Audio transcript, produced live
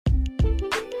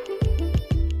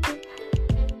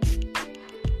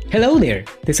Hello there,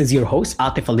 this is your host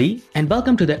Atif Ali, and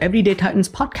welcome to the Everyday Titans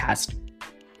podcast.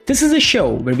 This is a show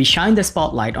where we shine the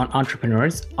spotlight on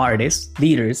entrepreneurs, artists,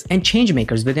 leaders, and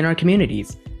changemakers within our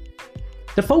communities.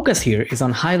 The focus here is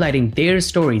on highlighting their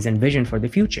stories and vision for the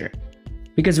future.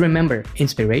 Because remember,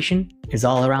 inspiration is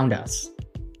all around us.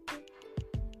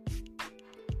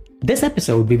 This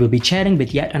episode, we will be chatting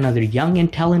with yet another young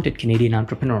and talented Canadian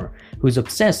entrepreneur who is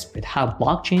obsessed with how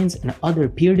blockchains and other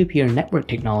peer-to-peer network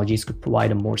technologies could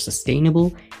provide a more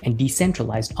sustainable and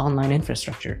decentralized online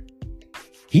infrastructure.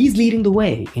 He's leading the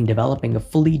way in developing a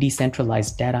fully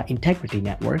decentralized data integrity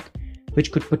network,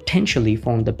 which could potentially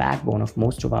form the backbone of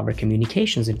most of our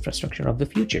communications infrastructure of the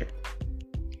future.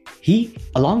 He,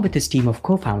 along with his team of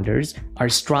co-founders, are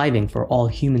striving for all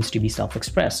humans to be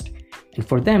self-expressed, and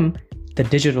for them, the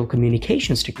digital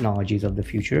communications technologies of the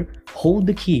future hold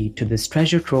the key to this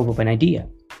treasure trove of an idea.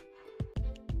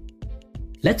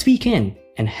 Let's peek in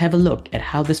and have a look at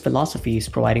how this philosophy is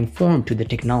providing form to the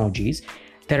technologies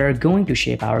that are going to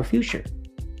shape our future.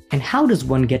 And how does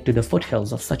one get to the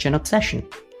foothills of such an obsession?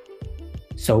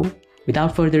 So,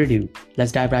 without further ado,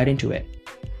 let's dive right into it.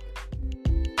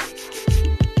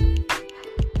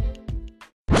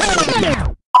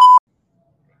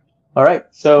 All right,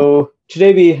 so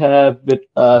today we have with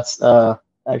us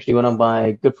actually one of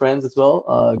my good friends as well,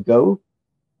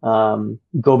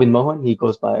 Govind Mohan. He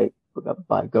goes by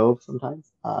Gov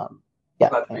sometimes. Glad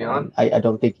to be on. I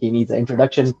don't think he needs an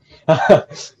introduction.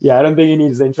 Yeah, I don't think he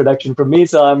needs an introduction from me.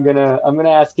 So I'm gonna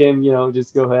ask him.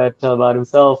 Just go ahead, tell about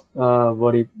himself,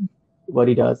 what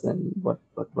he does, and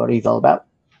what he's all about.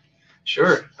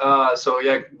 Sure. So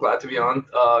yeah, glad to be on.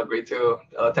 Great to.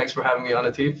 Thanks for having me on,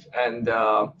 Atif. And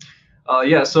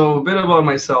so a bit about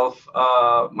myself.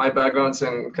 My background's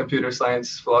in computer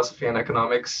science, philosophy, and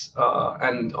economics,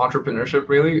 and entrepreneurship.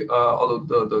 Really, although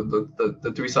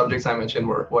the three subjects I mentioned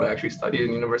were what I actually studied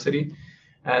in university.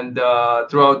 And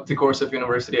throughout the course of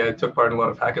university, I took part in a lot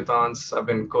of hackathons. I've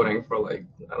been coding for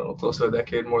close to a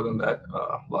decade, more than that.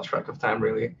 Lost track of time,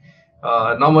 really.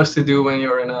 Not much to do when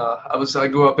you're I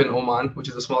grew up in Oman, which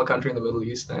is a small country in the Middle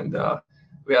East, and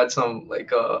we had some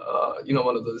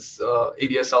one of those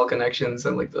ADSL connections,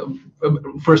 and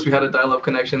first we had a dial-up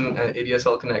connection and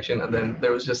ADSL connection, and then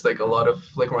there was just a lot of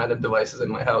random devices in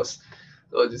my house.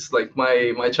 So just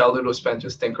my childhood was spent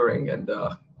just tinkering and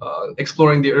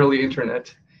exploring the early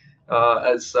internet,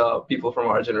 as people from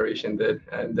our generation did,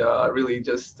 and really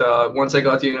just once I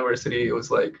got to university, it was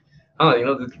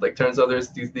turns out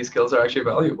these skills are actually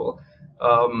valuable.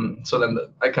 So then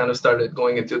I kind of started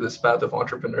going into this path of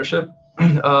entrepreneurship,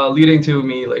 leading to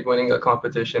me winning a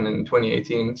competition in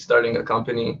 2018, starting a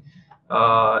company,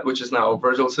 which is now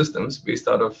Virtual Systems, based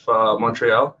out of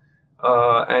Montreal,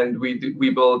 and we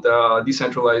build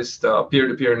decentralized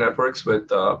peer-to-peer networks with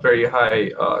very high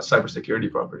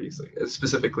cybersecurity properties,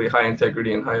 specifically high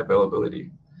integrity and high availability.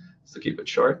 So to keep it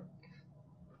short.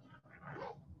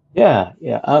 Yeah.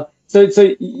 So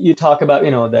you talk about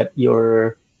that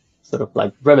your sort of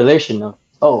revelation of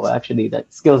actually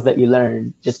that skills that you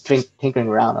learned just tinkering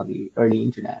around on the early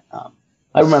internet.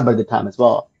 I remember the time as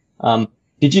well.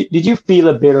 Did you feel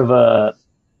a bit of a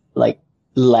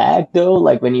lag though,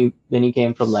 when you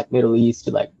came from Middle East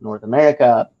to North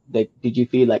America? Did you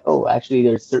feel actually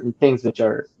there's certain things which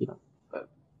are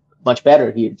much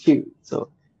better here too? So.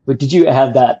 But did you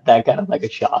have that kind of a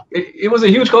shock? It was a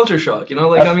huge culture shock,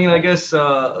 I guess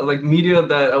media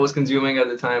that I was consuming at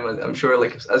the time, I'm sure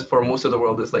as for most of the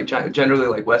world is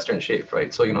generally Western shaped,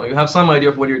 right? So you have some idea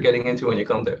of what you're getting into when you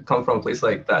come from a place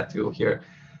like that to here.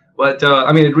 But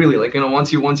it really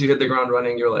once you hit the ground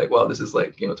running, you're like, wow, this is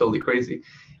totally crazy.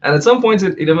 And at some points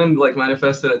it even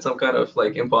manifested at some kind of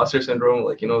imposter syndrome,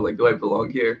 do I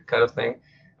belong here kind of thing.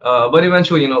 But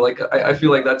eventually, I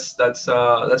feel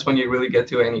that's when you really get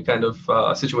to any kind of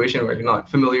situation where you're not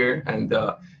familiar and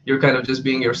you're kind of just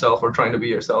being yourself or trying to be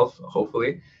yourself,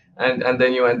 hopefully, and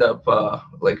then you end up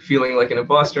feeling like an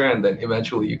imposter, and then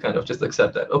eventually you kind of just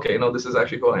accept that, okay, no, this is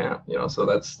actually who I am, so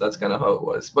that's kind of how it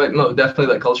was. But no,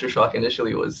 definitely that culture shock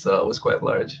initially was quite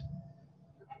large.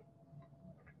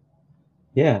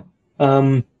 Yeah.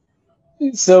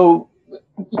 So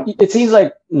it seems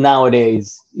like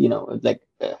nowadays,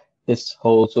 this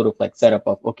whole sort of setup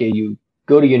of, okay, you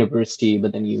go to university,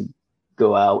 but then you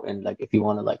go out and if you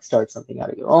want to start something out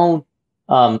of your own,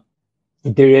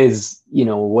 there is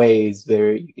ways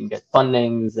where you can get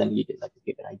fundings, and you can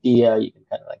give an idea, you can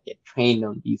kind of get trained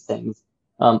on these things,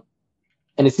 and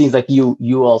it seems like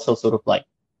you also sort of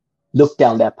look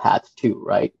down that path too,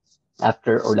 right?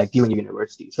 After or during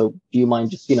university. So do you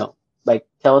mind just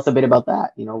tell us a bit about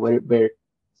that?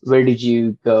 Where did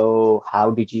you go? How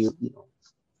did you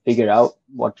figure out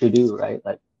what to do, right?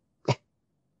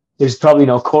 there's probably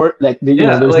no court, like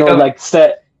Yeah, there's like no like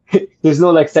set there's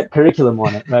no like set curriculum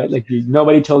on it, right? Like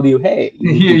nobody told you, hey,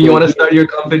 you need to you go want to here. start your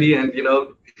company, and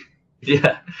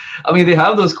yeah, I mean they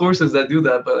have those courses that do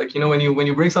that, but like when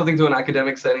you bring something to an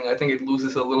academic setting, I think it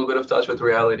loses a little bit of touch with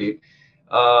reality,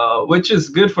 which is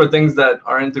good for things that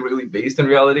aren't really based in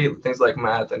reality, things like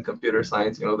math and computer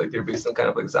science. Like they're based in kind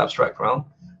of like this abstract realm.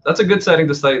 That's a good setting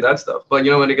to study that stuff. But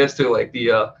when it gets to like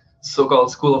the so-called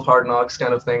school of hard knocks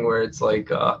kind of thing, where it's like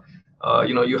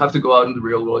you have to go out in the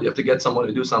real world, you have to get someone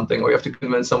to do something, or you have to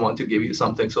convince someone to give you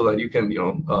something so that you can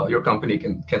your company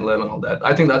can live and all that.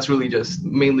 I think that's really just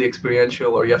mainly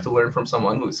experiential, or you have to learn from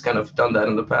someone who's kind of done that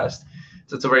in the past.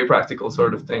 So it's a very practical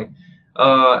sort of thing.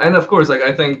 And of course, like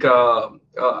I think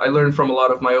I learned from a lot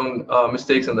of my own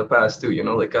mistakes in the past too.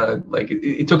 Like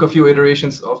it took a few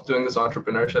iterations of doing this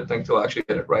entrepreneurship thing to actually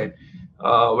get it right.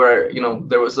 Where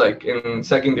there was like in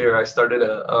second year I started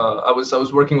I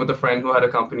was working with a friend who had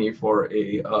a company for a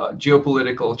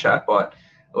geopolitical chatbot,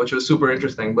 which was super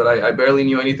interesting. But I barely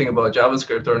knew anything about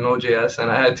JavaScript or Node.js, and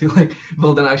I had to like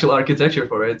build an actual architecture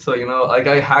for it. So like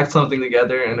I hacked something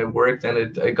together and it worked and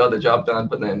it got the job done.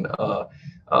 But then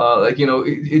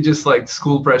it just like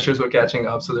school pressures were catching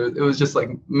up, so it was just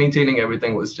like maintaining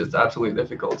everything was just absolutely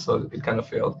difficult. So it kind of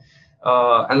failed.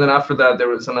 And then after that, there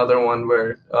was another one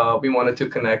where we wanted to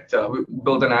connect. We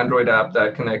built an Android app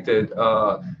that connected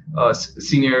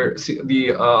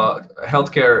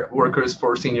healthcare workers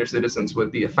for senior citizens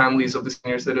with the families of the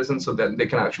senior citizens, so that they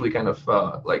can actually kind of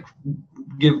like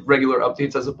give regular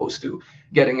updates as opposed to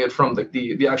getting it from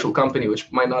the actual company,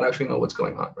 which might not actually know what's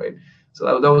going on, right?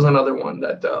 So that was another one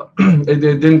that it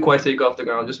didn't quite take off the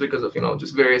ground just because of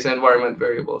just various environment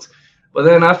variables. But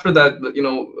then after that,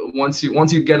 once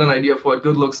you get an idea of what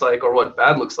good looks like or what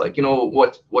bad looks like,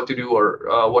 what to do or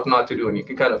what not to do, and you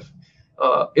can kind of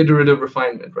iterative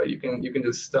refinement, right? You can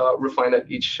just refine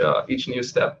at each new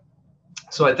step.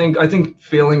 So I think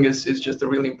failing is just a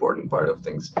really important part of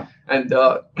things. And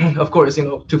of course,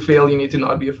 to fail, you need to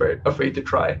not be afraid to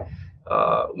try.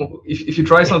 If you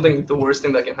try something, the worst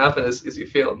thing that can happen is you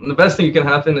fail. And the best thing you can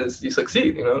happen is you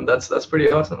succeed. That's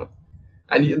pretty awesome.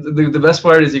 And the best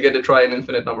part is you get to try an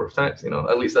infinite number of times,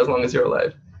 at least as long as you're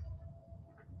alive.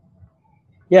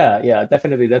 Yeah,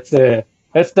 definitely. That's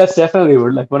definitely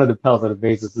like one of the pillars of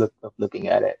ways of looking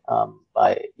at it.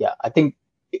 I think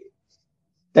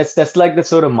that's like the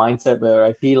sort of mindset where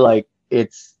I feel like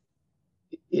it's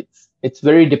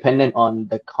very dependent on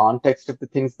the context of the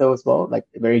things though as well, like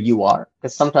where you are.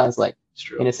 Because sometimes like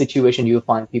in a situation you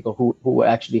find people who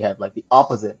actually have like the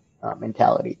opposite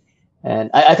mentality.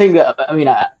 And I think that, I mean,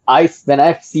 I when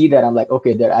I see that, I'm like,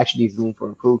 okay, there actually is room for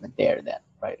improvement there then,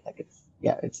 right? Like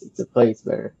it's a place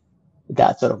where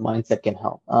that sort of mindset can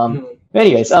help.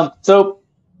 Anyways, so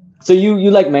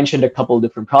you like mentioned a couple of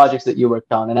different projects that you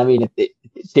worked on, and I mean,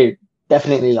 they're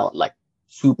definitely not like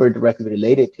super directly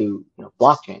related to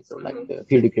blockchains or like the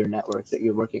peer-to-peer networks that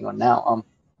you're working on now.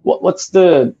 What's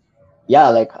the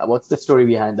story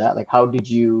behind that? Like, how did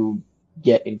you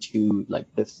get into like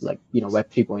this Web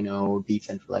 3.0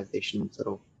 decentralization sort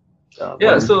of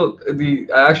so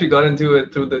I actually got into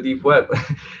it through the deep web.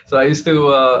 So I used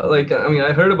to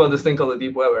I heard about this thing called the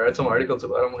deep web. I read some articles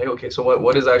about it. I'm like, okay, so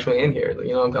what is actually in here?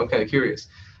 I'm kind of curious.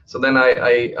 So then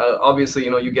I obviously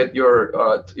you get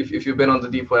your if you've been on the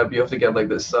deep web, you have to get like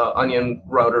this Onion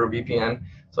router VPN.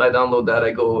 So I download that,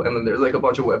 I go, and then there's like a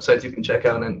bunch of websites you can check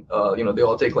out, and they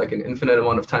all take like an infinite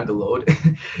amount of time to load.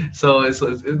 So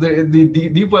the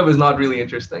deep web is not really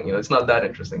interesting. It's not that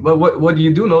interesting. But what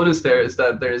you do notice there is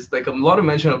that there's like a lot of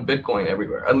mention of Bitcoin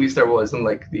everywhere. At least there was in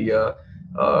like the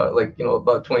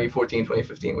about 2014,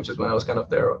 2015, which is when I was kind of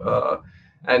there.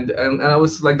 And I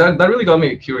was like, that really got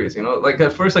me curious. Like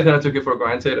at first I kind of took it for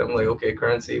granted. I'm like, okay,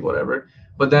 currency, whatever.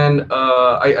 But then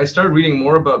I started reading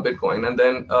more about Bitcoin, and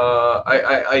then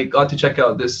I got to check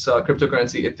out this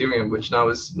cryptocurrency Ethereum, which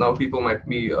now people might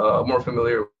be more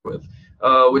familiar with,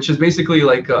 which is basically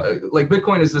like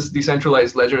Bitcoin is this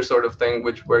decentralized ledger sort of thing,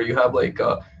 where you have like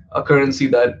a currency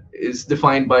that is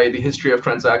defined by the history of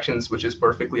transactions, which is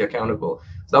perfectly accountable.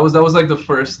 So that was like the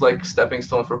first like stepping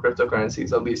stone for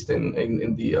cryptocurrencies, at least in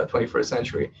the 21st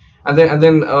century. And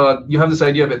then you have this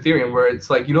idea of Ethereum, where it's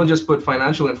like you don't just put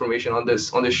financial information on this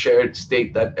shared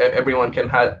state that everyone can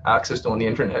have access to on the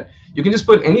internet. You can just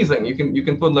put anything. You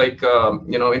can put like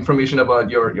information about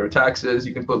your taxes.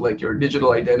 You can put like your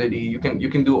digital identity. You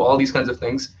can do all these kinds of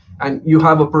things, and you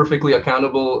have a perfectly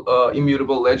accountable,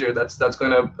 immutable ledger that's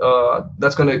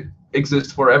gonna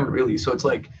exist forever, really. So it's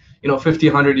like 50,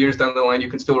 100 years down the line, you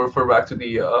can still refer back to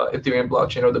the Ethereum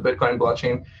blockchain or the Bitcoin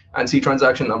blockchain and see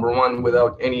transaction number one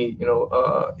without any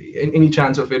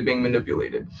chance of it being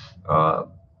manipulated.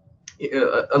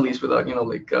 at least without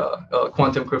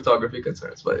quantum cryptography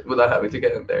concerns, but without having to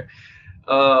get in there.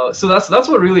 So that's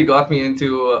what really got me into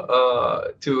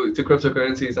to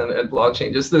cryptocurrencies and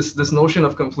blockchain. Just this notion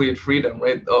of complete freedom,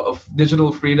 right? Of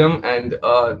digital freedom, and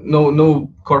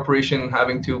no corporation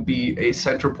having to be a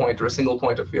center point or a single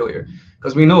point of failure.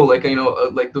 Because we know,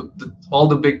 all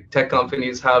the big tech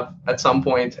companies have at some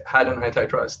point had an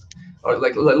antitrust, or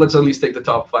let's at least take the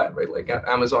top five, right? Like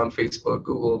Amazon, Facebook,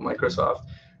 Google, Microsoft.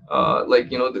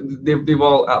 They've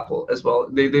all, Apple as well.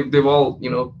 They've all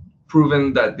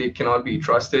proven that they cannot be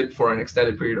trusted for an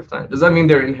extended period of time. Does that mean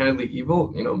they're inherently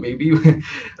evil? Maybe,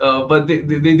 but they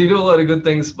do a lot of good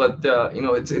things. But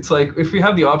it's like, if we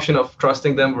have the option of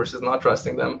trusting them versus not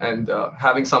trusting them, and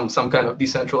having some kind of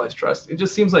decentralized trust, it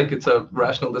just seems like it's a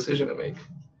rational decision to make.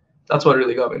 That's what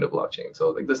really got me into blockchain. So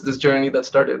like this journey that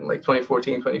started in like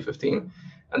 2014, 2015,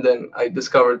 and then I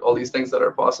discovered all these things that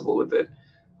are possible with it.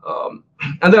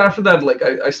 And then after that, like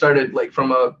I started, like,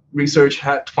 from a research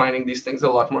hat, finding these things a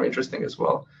lot more interesting as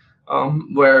well,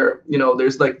 where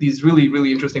there's like these really,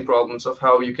 really interesting problems of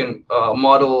how you can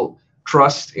model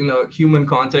trust in a human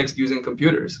context using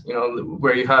computers,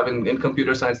 where you have in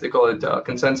computer science, they call it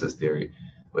consensus theory,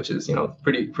 which is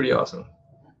pretty awesome.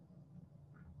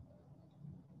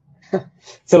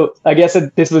 So I guess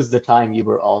this was the time you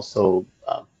were also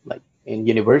like in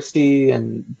university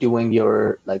and doing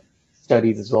your like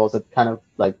studies as well, so it kind of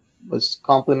like was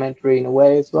complementary in a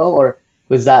way as well, or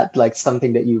was that like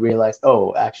something that you realized,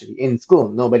 oh, actually in school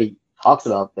nobody talks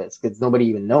about this because nobody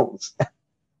even knows?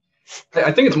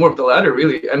 I think it's more of the latter,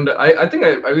 really, and I think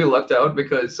I really lucked out,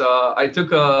 because I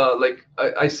took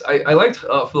I liked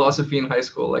philosophy in high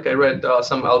school. Like I read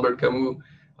some Albert Camus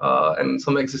and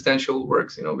some existential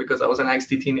works, because I was an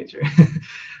angsty teenager.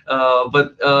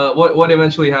 But what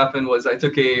eventually happened was I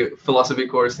took a philosophy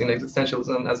course in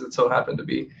existentialism, as it so happened to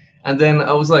be. And then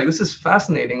I was like, this is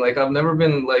fascinating. Like, I've never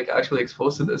been like actually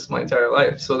exposed to this my entire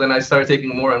life. So then I started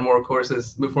taking more and more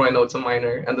courses. Before I know it's a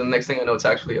minor, and the next thing I know it's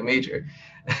actually a major.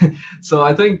 So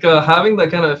I think having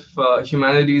that kind of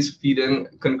humanities feed in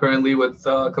concurrently with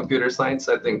computer science,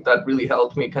 I think that really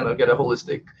helped me kind of get a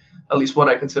holistic, at least what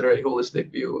I consider a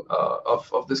holistic view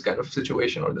of this kind of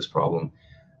situation or this problem.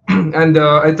 And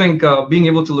I think being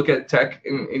able to look at tech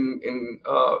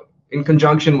in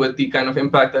conjunction with the kind of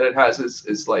impact that it has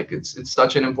is like it's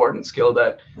such an important skill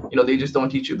that they just don't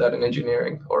teach you that in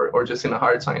engineering or just in a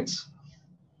hard science.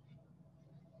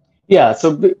 Yeah.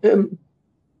 So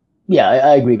yeah,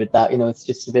 I agree with that. It's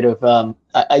just a bit of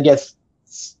I guess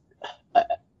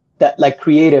that like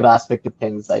creative aspect of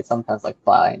things I sometimes like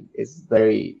find is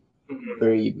very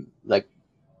like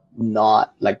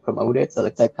not like promoted. So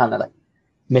it's like kind of like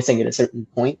missing at a certain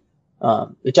point,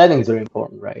 which I think is very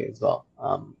important, right, as well.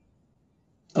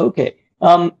 Okay.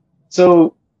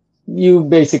 So you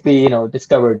basically,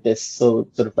 discovered this sort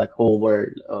of like whole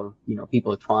world of,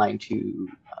 people trying to,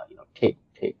 take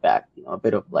back, a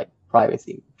bit of like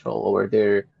privacy and control over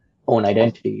their own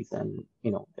identities and,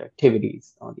 their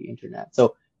activities on the internet.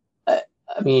 So, I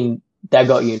mean, that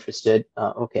got you interested.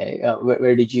 Okay.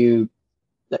 Where did you,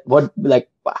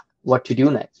 what to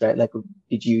do next, right? Like,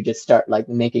 did you just start like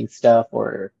making stuff,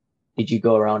 or did you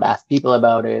go around, ask people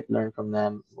about it, learn from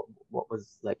them? What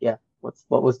was like, yeah,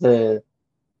 what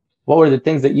were the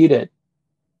things that you did?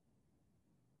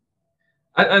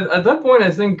 At that point,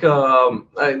 I think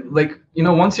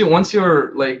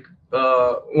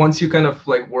once you kind of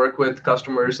like work with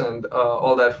customers and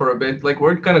all that for a bit, like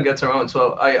word kind of gets around.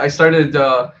 So I started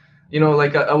I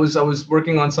was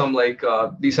working on some like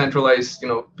decentralized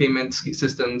payment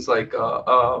systems. Like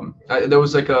there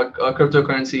was like a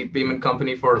cryptocurrency payment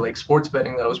company for like sports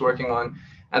betting that I was working on.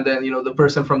 And then, the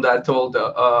person from that told,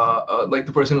 like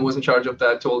the person who was in charge of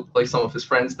that told like some of his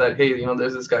friends that, hey,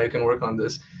 there's this guy who can work on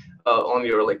this, on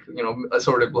your like,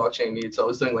 assorted blockchain needs. So I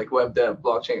was doing like web dev,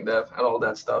 blockchain dev, and all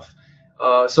that stuff.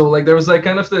 So like there was like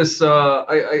kind of this,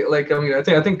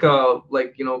 I think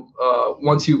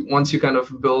once you kind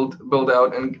of build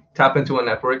out and tap into a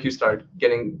network, you start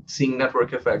seeing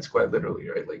network effects quite literally,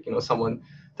 right? Like, someone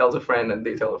tells a friend and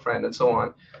they tell a friend and so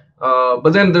on. But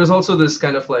then there's also this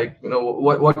kind of like,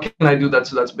 what can I do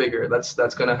that's bigger, that's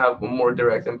going to have a more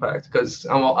direct impact, because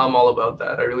I'm all about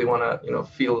that. I really want to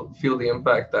feel the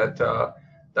impact that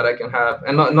I can have,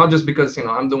 and not just because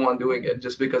I'm the one doing it,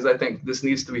 just because I think this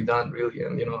needs to be done really,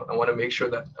 and I want to make sure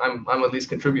that I'm at least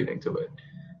contributing to it.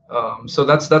 So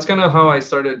that's kind of how I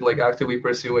started like actively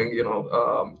pursuing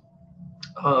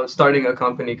starting a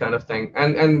company kind of thing,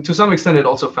 and to some extent it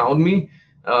also found me.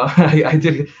 I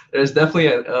did. There's definitely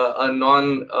a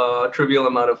non-trivial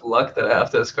amount of luck that I have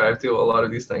to ascribe to a lot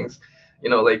of these things.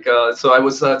 So I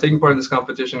was taking part in this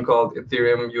competition called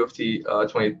Ethereum UFT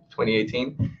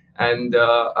 2018. And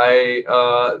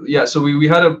so we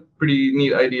had a pretty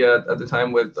neat idea at the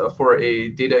time with for a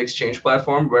data exchange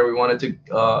platform where we wanted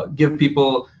to give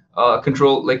people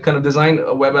control, like kind of design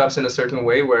web apps in a certain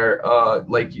way where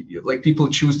like people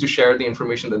choose to share the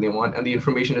information that they want, and the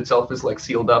information itself is like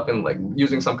sealed up in like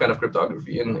using some kind of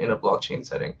cryptography in a blockchain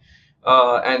setting.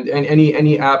 And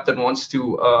any app that wants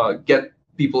to get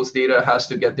people's data has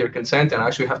to get their consent and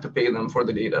actually have to pay them for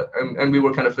the data. And we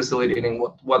were kind of facilitating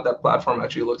what that platform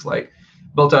actually looks like.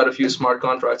 Built out a few smart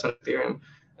contracts on Ethereum.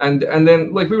 And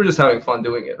then like we were just having fun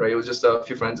doing it, right? It was just a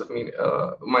few friends of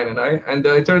mine and I. And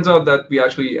it turns out that we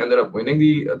actually ended up winning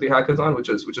the hackathon, which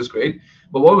is great.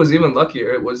 But what was even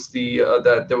luckier was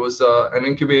that there was an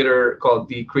incubator called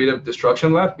the Creative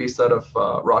Destruction Lab based out of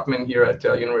Rotman here at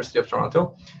University of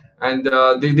Toronto. And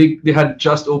they had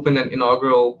just opened an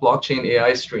inaugural blockchain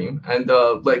AI stream, and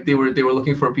like they were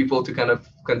looking for people to kind of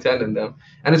contend in them.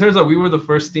 And it turns out we were the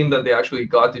first team that they actually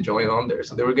got to join on there.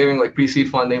 So they were giving like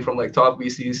pre-seed funding from like top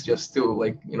VCs just to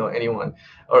like anyone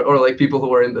or like people who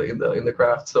were in the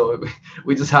craft. So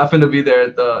we just happened to be there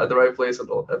at the right place at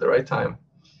the right time.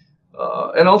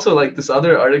 And also like this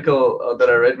other article that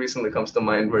I read recently comes to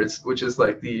mind, which is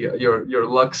like your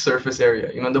luck surface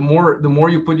area. The more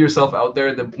you put yourself out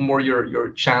there, the more your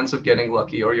chance of getting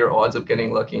lucky or your odds of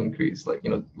getting lucky increase. Like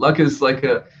luck is like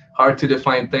a hard to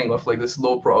define thing of like this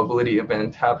low probability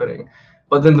event happening.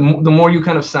 But then the more you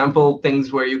kind of sample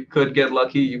things where you could get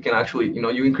lucky, you can actually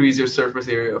you increase your surface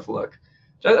area of luck.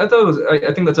 I thought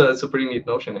I think that's a pretty neat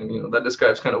notion, and that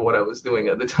describes kind of what I was doing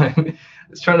at the time.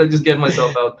 It's trying to just get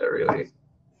myself out there, really.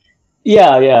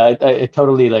 Yeah, I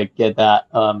totally like get that.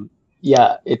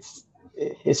 Yeah, it's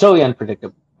totally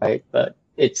unpredictable, right? But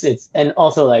it's and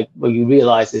also like what you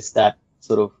realize is that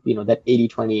sort of that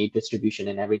 80-20 distribution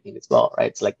and everything as well, right?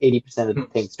 It's like 80% of the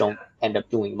things don't end up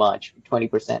doing much,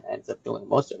 20% ends up doing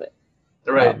most of it.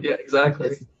 Right. Yeah.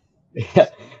 Exactly. Yeah.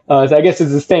 So I guess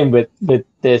it's the same with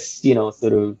this,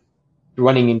 sort of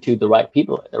running into the right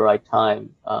people at the right time.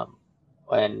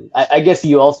 And I guess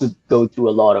you also go through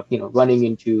a lot of, running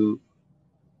into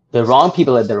the wrong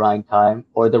people at the right time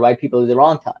or the right people at the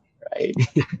wrong time, right?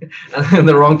 And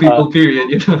the wrong people,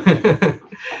 period.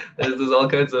 There's all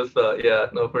kinds of,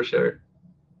 for sure.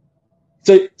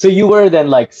 So you were then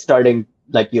like starting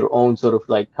like your own sort of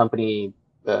like company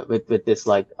with this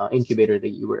like incubator that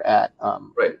you were at.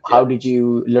 Right. How did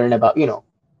you learn about,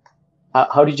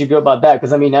 how did you go about that?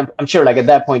 Because I mean, I'm sure like at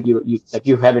that point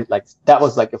you haven't like, that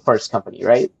was like your first company,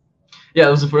 right? Yeah,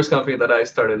 it was the first company that I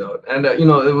started out, and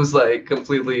it was like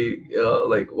completely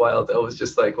like wild. I was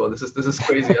just like, well, this is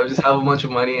crazy. I just have a bunch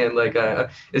of money, and like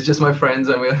it's just my friends.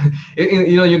 I mean,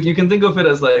 you can think of it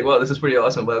as like, well, this is pretty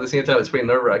awesome, but at the same time, it's pretty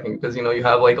nerve-wracking because you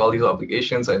have like all these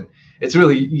obligations, and it's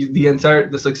really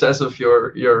the success of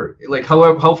your like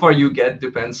how far you get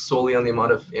depends solely on the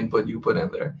amount of input you put in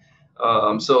there.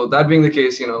 So that being the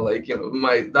case,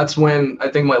 that's when I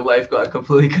think my life got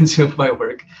completely consumed by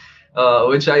work.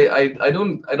 Which I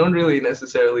don't really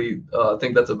necessarily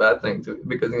think that's a bad thing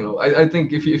because I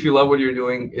think if you love what you're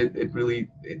doing,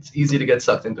 it's easy to get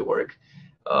sucked into work,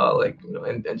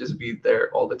 and just be there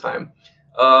all the time.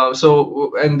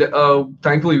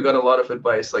 Thankfully we got a lot of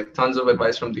advice, like tons of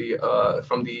advice from the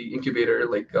incubator.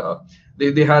 Like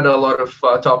they had a lot of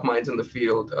top minds in the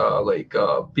field,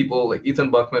 people like Ethan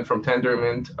Buckman from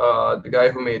Tendermint, the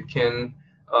guy who made Kin.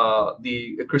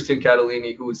 The Christian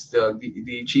Catalini, who's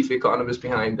the chief economist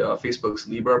behind Facebook's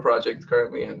Libra project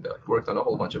currently, and worked on a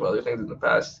whole bunch of other things in the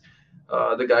past.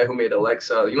 The guy who made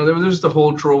Alexa, there was just a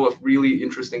whole trove of really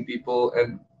interesting people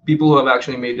and people who have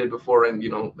actually made it before, and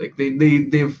like they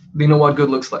know what good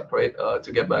looks like, right?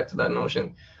 To get back to that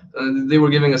notion, they were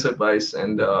giving us advice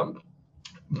and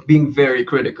being very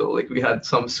critical. Like we had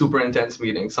some super intense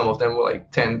meetings. Some of them were like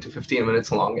 10 to 15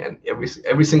 minutes long, and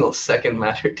every single second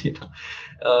mattered,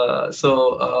 And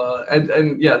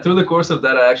through the course of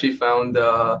that, I actually found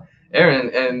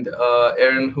Aaron, and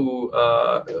Aaron, who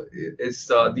is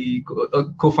the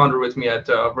co-founder with me at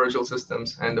Virtual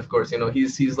Systems, and of course,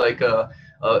 he's like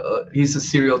he's a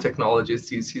serial technologist.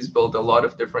 He's built a lot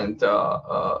of different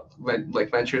like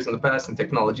ventures in the past and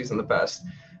technologies in the past.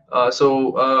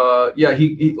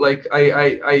 He like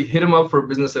I hit him up for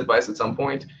business advice at some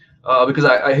point because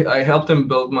I helped him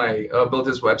build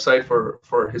his website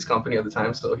for his company at the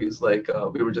time. So he's like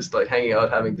we were just like hanging out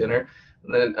having dinner.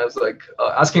 And then I was like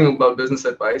asking him about business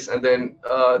advice, and then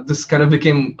this kind of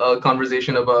became a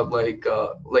conversation about like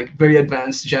very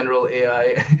advanced general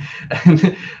AI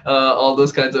and all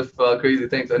those kinds of crazy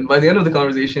things. And by the end of the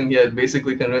conversation, he had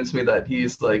basically convinced me that he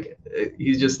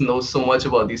just knows so much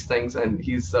about these things, and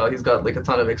he's got like a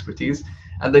ton of expertise.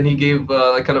 And then he gave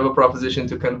like kind of a proposition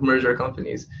to kind of merge our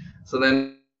companies. So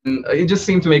then it just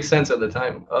seemed to make sense at the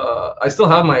time. I still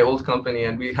have my old company,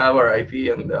 and we have our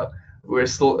IP, and we're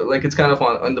still like it's kind of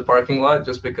on the parking lot,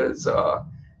 just because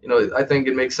I think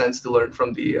it makes sense to learn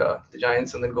from the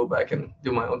giants and then go back and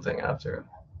do my own thing after.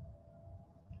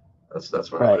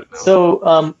 That's where I'm Right. at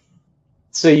now.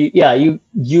 So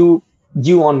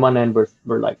you on one end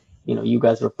were like, you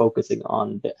guys were focusing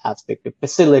on the aspect of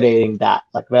facilitating that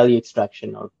like value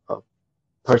extraction of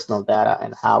personal data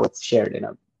and how it's shared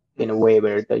in a way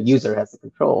where the user has the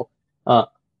control.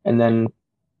 And then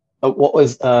what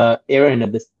was Aaron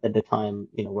at the time,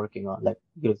 working on? Like,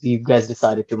 you guys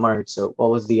decided to merge. So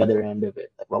what was the other end of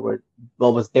it? Like,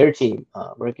 what was their team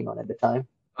working on at the time?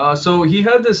 So he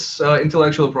had this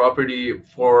intellectual property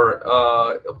for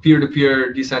a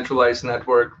peer-to-peer decentralized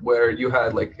network where you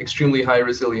had like extremely high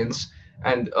resilience.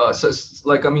 And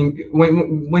like, I mean,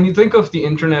 when you think of the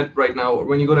internet right now,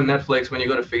 when you go to Netflix, when you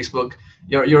go to Facebook,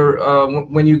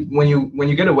 when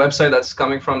you get a website that's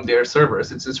coming from their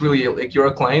servers, it's really like you're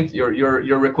a client,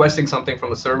 you're requesting something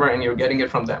from a server and you're getting it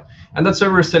from them, and that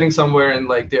server is sitting somewhere in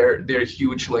like their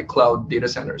huge like cloud data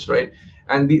centers, right?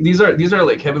 And these are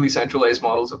like heavily centralized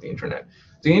models of the internet.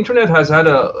 The internet has had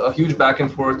a huge back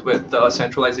and forth with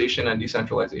centralization and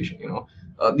decentralization.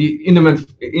 The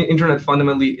internet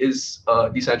fundamentally is a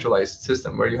decentralized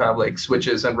system where you have like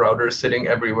switches and routers sitting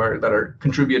everywhere that are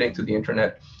contributing to the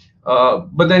internet.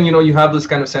 But then you have this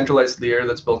kind of centralized layer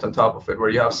that's built on top of it, where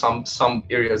you have some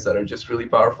areas that are just really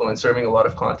powerful and serving a lot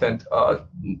of content,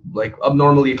 like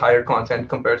abnormally higher content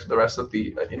compared to the rest of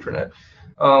the internet.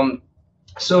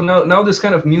 So now this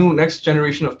kind of new next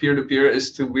generation of peer-to-peer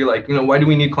is to be like, why do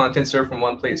we need content served from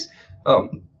one place?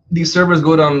 These servers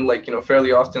go down like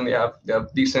fairly often. They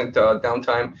have decent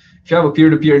downtime. If you have a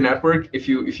peer-to-peer network, if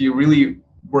you really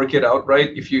work it out right,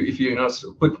 if you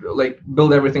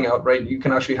build everything out right, you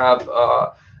can actually have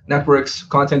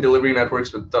content delivery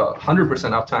networks with 100%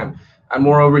 uptime. And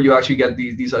moreover, you actually get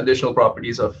these additional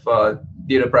properties of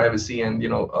data privacy and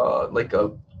like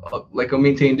a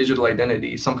maintained digital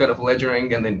identity, some kind of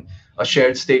ledgering, and then a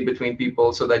shared state between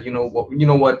people, so that what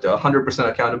 100%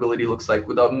 accountability looks like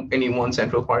without any one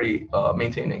central party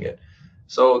maintaining it.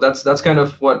 So that's kind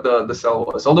of what the sell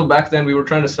was. Although back then we were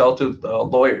trying to sell to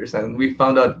lawyers, and we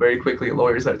found out very quickly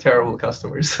lawyers are terrible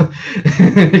customers. So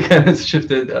it kind of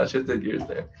shifted gears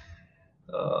there.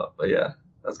 But yeah,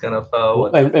 that's kind of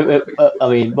what. I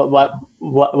mean, but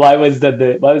why was that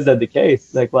the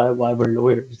case? Like, why were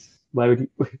lawyers? Why do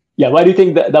you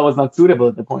think that was not suitable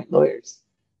at the point, lawyers?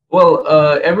 Well,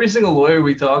 every single lawyer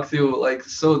we talk to, like,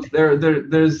 so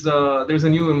there's a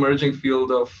new emerging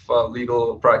field of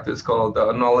legal practice called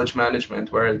knowledge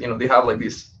management, where they have like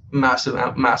these massive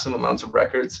amounts of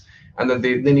records, and then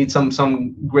they need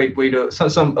some great way to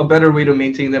a better way to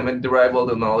maintain them and derive all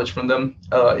the knowledge from them,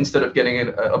 instead of getting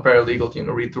a paralegal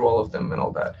to read through all of them and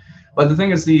all that. But the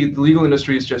thing is, the legal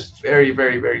industry is just very,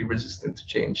 very, very resistant to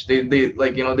change. They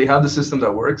like they have the system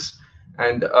that works,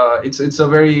 and it's a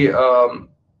very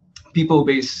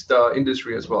people-based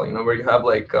industry as well. Where you have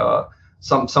like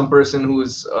some person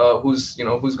who's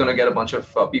going to get a bunch of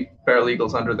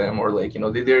paralegals under them, or like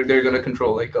they're going to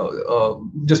control like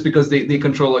just because they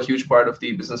control a huge part of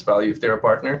the business value if they're a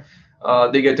partner.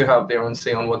 They get to have their own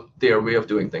say on what their way of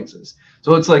doing things is.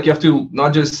 So it's like you have to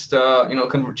not just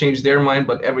change their mind,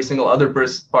 but every single other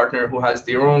partner who has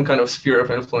their own kind of sphere of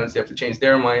influence, they have to change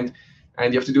their mind,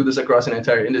 and you have to do this across an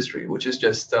entire industry, which is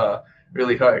just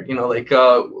really hard.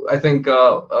 I think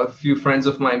a few friends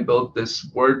of mine built this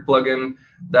Word plugin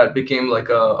that became like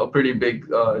a pretty big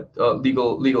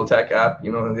legal tech app.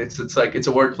 It's like it's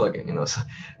a Word plugin. So,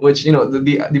 which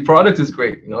the product is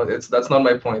great. That's not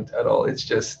my point at all. It's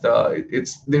just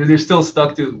they're still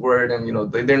stuck to Word,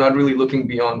 and they're not really looking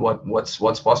beyond what's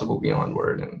possible beyond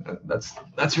Word, and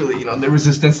that's really the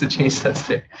resistance to change that's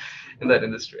there in that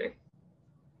industry.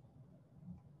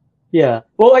 Yeah,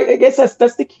 well, I guess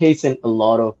that's the case in a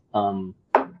lot of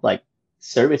like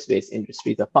service-based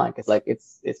industries. I find, because like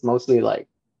it's mostly like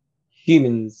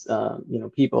humans,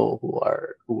 people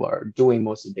who are doing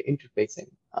most of the interfacing.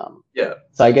 Yeah.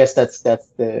 So I guess that's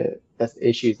the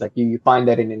issues. Like you find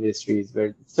that in industries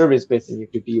where it's service-based and you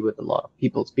have to deal with a lot of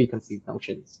people's preconceived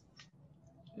notions.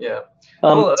 Yeah.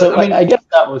 So I guess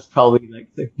that was probably like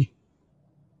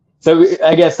so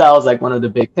I guess that was like one of the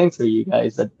big things for you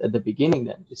guys at the beginning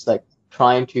then, just like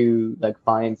trying to like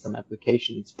find some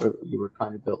applications for what you were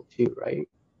trying to build too, right?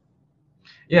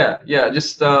 Yeah,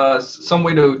 just some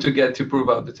way to get to prove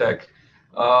out the tech.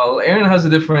 Aaron has a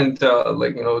different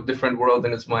different world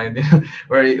in his mind,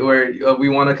 where we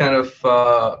want to kind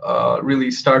of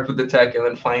really start with the tech and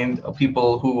then find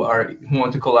people who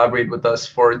want to collaborate with us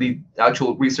for the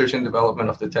actual research and development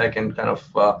of the tech, and kind of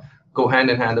go hand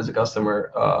in hand as a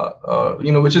customer.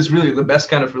 Which is really the best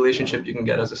kind of relationship you can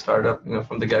get as a startup,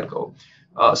 from the get-go.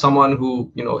 Someone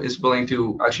who is willing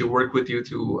to actually work with you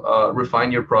to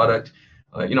refine your product.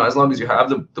 As long as you have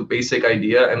the basic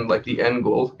idea and like the end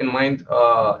goal in mind,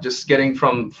 just getting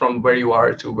from where you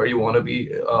are to where you want to be,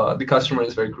 the customer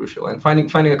is very crucial. And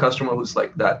finding a customer who's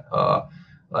like that,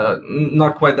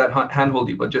 not quite that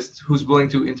handholdy, but just who's willing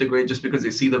to integrate just because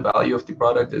they see the value of the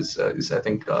product is I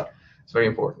think it's very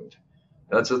important.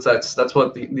 That's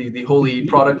what the holy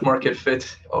product market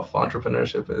fit of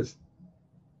entrepreneurship is.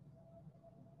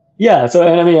 Yeah, so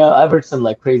and I mean, I've heard some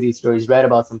like crazy stories, read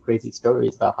about some crazy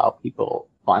stories about how people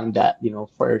find that,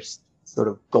 first sort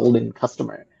of golden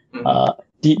customer. Mhm.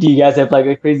 Do you guys have like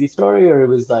a crazy story, or it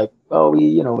was like, oh,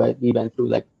 we went through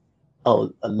like a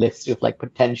list of like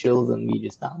potentials and we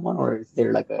just found one, or is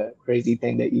there like a crazy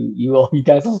thing that you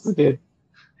guys also did?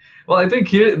 Well, I think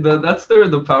here that's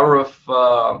the power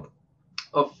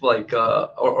of like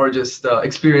or just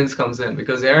experience comes in,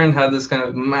 because Aaron had this kind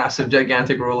of massive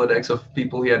gigantic Rolodex of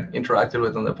people he had interacted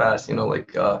with in the past,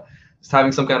 just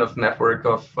having some kind of network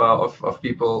of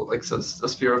people, like a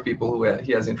sphere of people who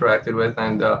he has interacted with,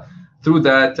 and through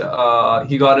that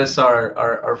he got us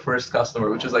our first customer,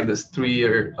 which is like this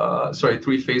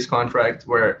 3-phase contract,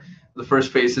 where the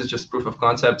first phase is just proof of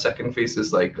concept, second phase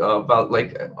is like about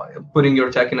like putting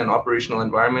your tech in an operational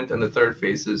environment, and the third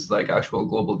phase is like actual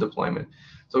global deployment.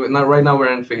 So right now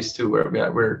we're in phase 2, where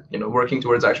we're working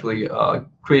towards actually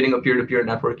creating a peer-to-peer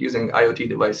network using IoT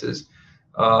devices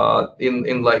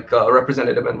in like a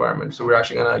representative environment. So we're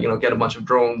actually gonna get a bunch of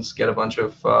drones, get a bunch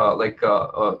of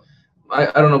I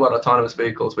don't know about autonomous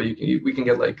vehicles, but we can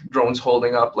get like drones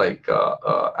holding up like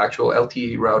actual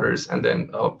LTE routers, and then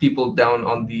people down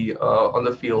on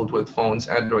the field with phones,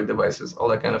 Android devices, all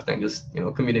that kind of thing, just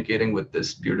communicating with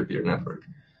this peer-to-peer network.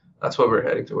 That's what we're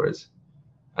heading towards.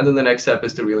 And then the next step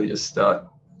is to really just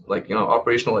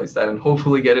operationalize that and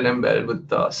hopefully get it embedded with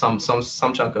some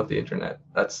chunk of the internet.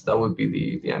 That would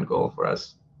be the end goal for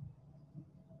us.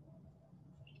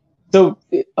 So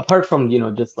apart from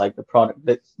just like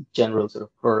the general sort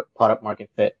of product market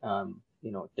fit,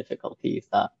 difficulties,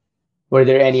 were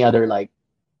there any other like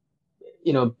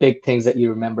big things that you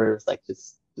remember like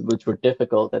just which were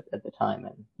difficult at the time,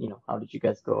 and how did you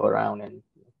guys go around and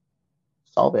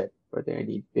solve it? Were there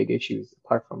any big issues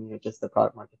apart from just the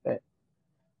product market fit?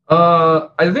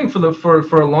 I think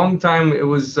for a long time it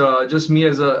was just me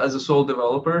as a sole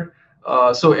developer.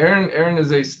 So Aaron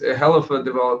is a hell of a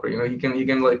developer. He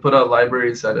can like put out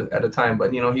libraries at a time.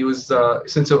 But he was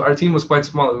since our team was quite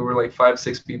small, we were like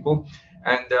 5-6 people,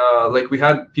 and like we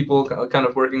had people kind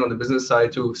of working on the business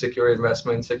side to secure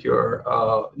investment, secure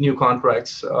new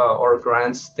contracts or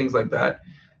grants, things like that.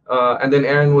 And then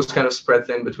Aaron was kind of spread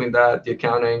thin between that, the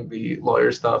accounting, the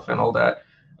lawyer stuff, and all that.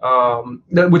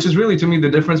 Which is really, to me, the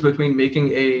difference between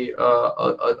making a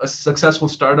successful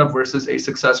startup versus a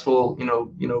successful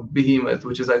behemoth,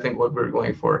 which is I think what we're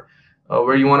going for,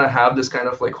 where you want to have this kind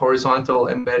of like horizontal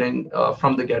embedding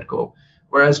from the get-go.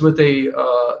 Whereas with the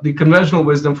conventional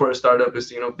wisdom for a startup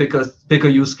is pick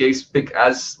a use case, pick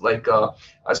as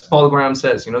Paul Graham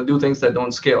says, do things that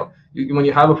don't scale. When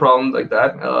you have a problem like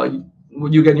that,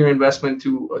 you get your investment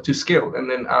to scale, and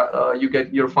then you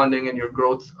get your funding and your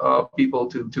growth people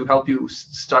to help you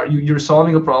start. You're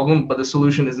solving a problem, but the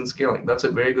solution isn't scaling. That's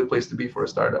a very good place to be for a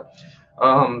startup.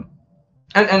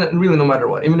 And really, no matter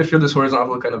what, even if you're this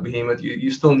horizontal kind of behemoth,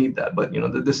 you still need that. But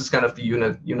this is kind of the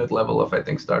unit level of, I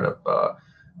think, startup,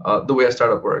 the way a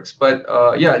startup works. But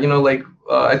I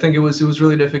think it was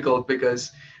really difficult because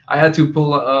I had to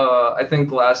pull, I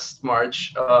think last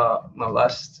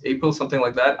April, something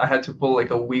like that. I had to pull like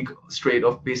a week straight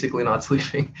of basically not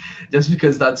sleeping, just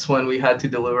because that's when we had to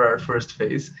deliver our first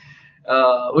phase,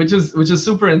 which is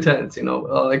super intense.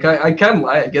 Like I can't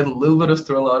lie, I get a little bit of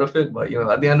thrill out of it, but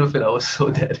at the end of it, I was so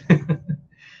dead.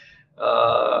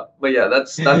 But yeah,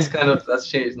 that's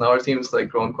changed. Now our team's like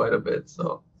grown quite a bit,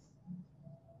 so.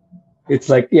 It's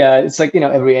like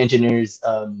every engineer's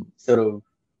sort of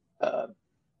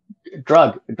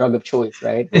drug of choice,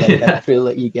 right? Like that thrill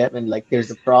that you get when like there's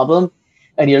a problem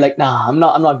and you're like, nah, I'm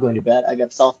not going to bed, I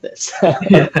gotta solve this.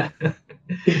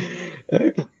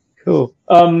 Okay, cool.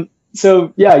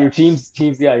 So yeah, your team's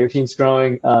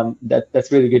growing.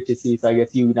 That's really good to see. So I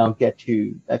guess you now get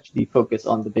to actually focus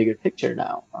on the bigger picture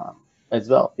now, as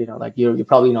well. Like you're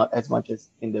probably not as much as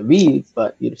in the weeds,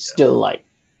 but you're still like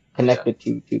Yeah. connected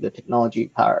to the technology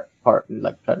part and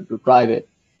like trying to drive it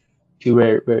to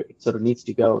where it sort of needs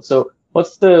to go. So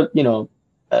what's the,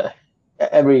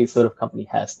 every sort of company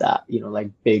has that, like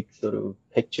big sort of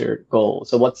picture goal.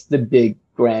 So what's the big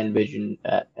grand vision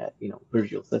at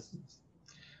Visual Systems?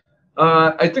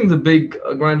 I think the big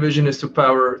grand vision is to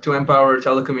empower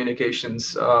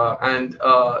telecommunications, and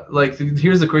like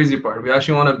here's the crazy part. We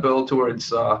actually want to build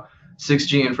towards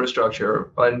 6G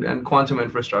infrastructure and quantum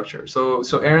infrastructure. So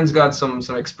Aaron's got some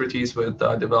expertise with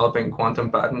developing quantum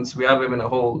patents. We have even a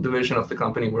whole division of the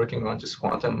company working on just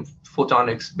quantum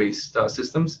photonics based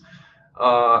systems.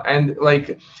 And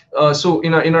like so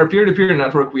in our peer-to-peer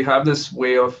network, we have this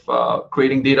way of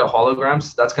creating data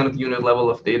holograms. That's kind of the unit level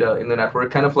of data in the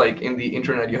network, kind of like in the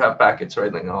internet you have packets,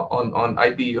 right? Like on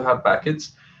IP you have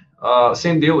packets.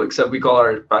 Same deal, except we call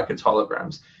our packets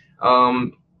holograms.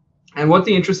 And what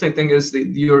the interesting thing is that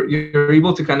you're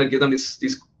able to kind of give them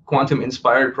these quantum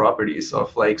inspired properties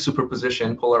of like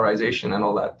superposition, polarization, and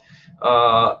all that.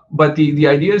 But the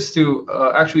idea is to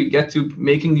actually get to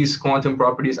making these quantum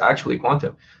properties actually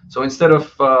quantum. So instead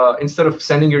of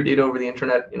sending your data over the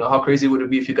internet, how crazy would it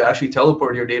be if you could actually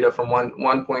teleport your data from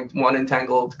one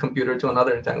entangled computer to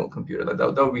another entangled computer?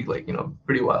 That would be like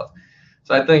pretty wild.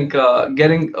 So I think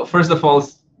getting first of all,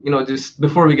 just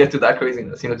before we get to that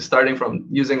craziness, just starting from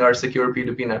using our secure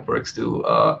P2P networks to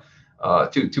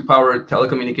power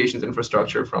telecommunications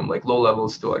infrastructure from like low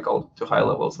levels to like all to high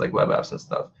levels like web apps and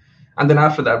stuff. And then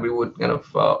after that, we would kind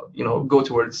of go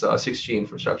towards 6G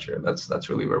infrastructure. That's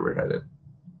really where we're headed.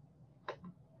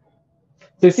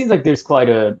 So it seems like there's quite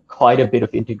a bit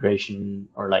of integration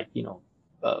or like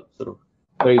sort of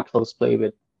very close play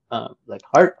with like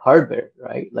hardware,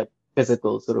 right? Like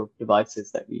physical sort of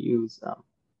devices that we use.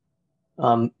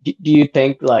 Do you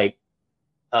think like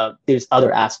there's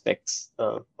other aspects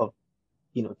of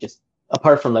just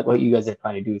apart from like what you guys are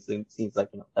trying to do? So it seems like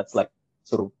that's like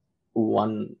sort of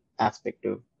one aspect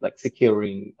of like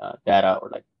securing data or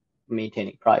like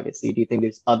maintaining privacy. Do you think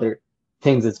there's other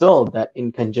things as well that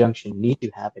in conjunction need to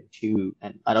happen too?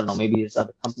 And I don't know, maybe there's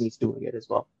other companies doing it as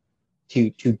well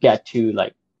to get to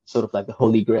like sort of like the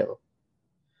holy grail.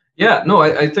 Yeah, no,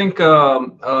 I think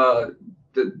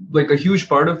like a huge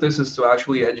part of this is to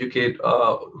actually educate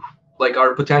like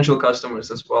our potential customers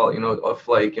as well, of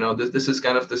like, this is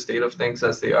kind of the state of things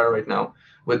as they are right now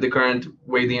with the current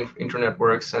way the internet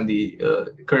works and the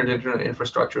current internet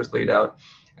infrastructure is laid out.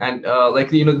 And like,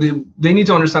 they need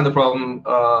to understand the problem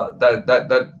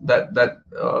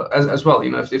as well.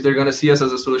 If they're going to see us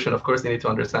as a solution, of course, they need to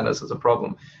understand us as a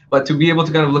problem. But to be able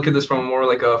to kind of look at this from more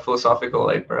like a philosophical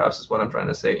light, perhaps is what I'm trying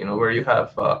to say, where you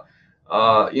have,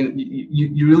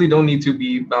 you really don't need to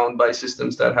be bound by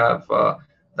systems that have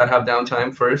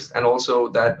downtime first, and also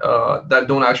that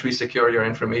don't actually secure your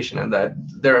information, and that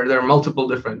there are multiple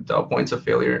different points of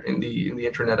failure in the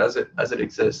internet as it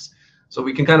exists. So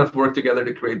we can kind of work together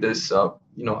to create this,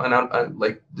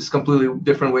 like this completely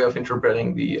different way of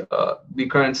interpreting the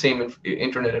current same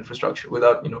internet infrastructure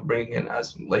without bringing in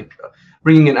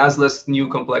as less new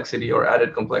complexity or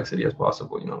added complexity as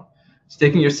possible. It's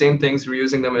taking your same things,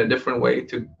 reusing them in a different way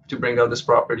to bring out this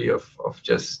property of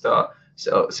just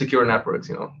secure networks.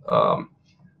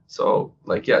 So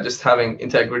like, yeah, just having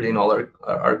integrity in all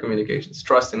our communications,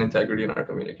 trust and integrity in our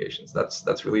communications.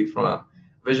 That's really from a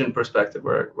vision perspective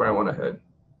where I want to head.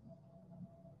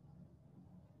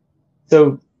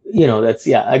 So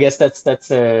I guess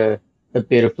that's a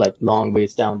bit of like long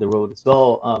ways down the road as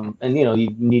well. And you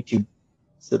need to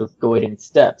sort of go it in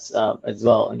steps as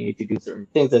well, and you need to do certain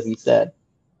things, as you said,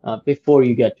 before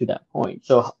you get to that point.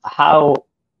 So how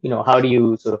do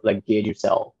you sort of like gauge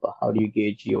yourself? How do you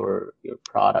gauge your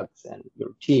products and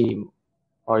your team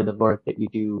or the work that you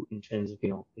do in terms of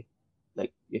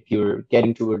if you're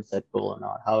getting towards that goal or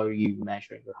not? How are you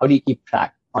measuring? How do you keep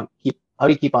on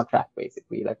track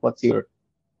basically? Like what's your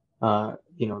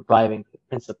driving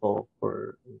principle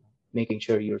for making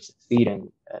sure you're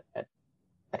succeeding at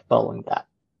following that?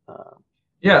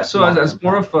 Yeah, so as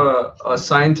more of a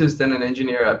scientist and an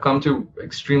engineer, I've come to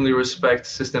extremely respect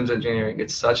systems engineering.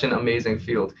 It's such an amazing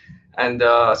field. And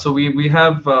so we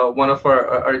have one of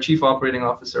our chief operating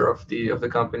officer of the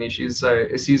company. She's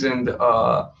a seasoned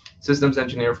systems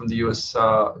engineer from the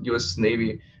U.S.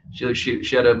 Navy.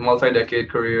 She had a multi-decade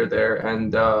career there,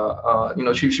 and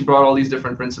she brought all these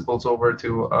different principles over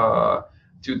to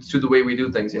the way we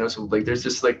do things. So like there's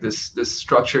just like this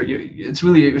structure. It's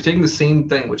really, you're taking the same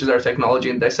thing, which is our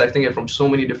technology, and dissecting it from so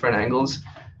many different angles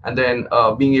and then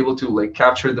being able to like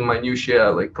capture the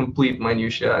minutia, like complete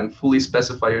minutia, and fully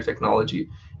specify your technology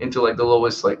into like the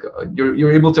lowest, like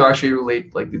you're able to actually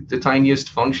relate like the tiniest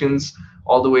functions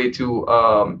all the way to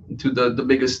the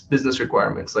biggest business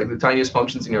requirements, like the tiniest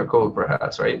functions in your code,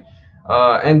 perhaps, right?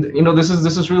 And this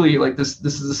is really like this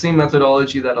is the same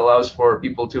methodology that allows for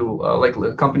people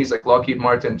to companies like Lockheed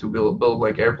Martin to build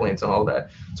like airplanes and all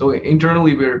that. So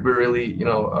internally we're really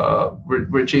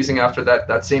we're chasing after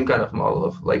that same kind of model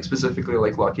of like specifically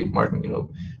like Lockheed Martin.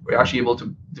 We're actually able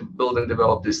to build and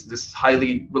develop this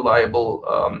highly reliable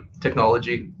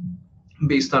technology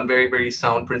based on very, very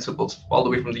sound principles, all the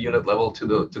way from the unit level to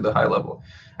the high level.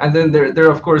 And then there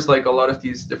are of course like a lot of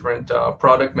these different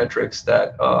product metrics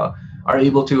that are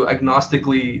able to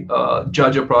agnostically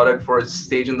judge a product for its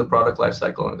stage in the product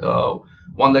lifecycle.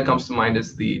 One that comes to mind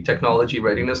is the technology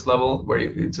readiness level, where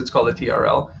it's called a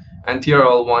TRL. And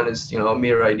TRL 1 is a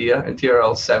mere idea, and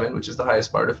TRL 7, which is the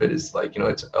highest part of it, is like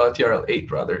it's TRL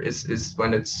 8 rather, is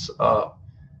when it's now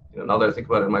that I think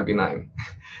about it, it might be 9.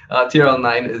 TRL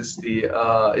 9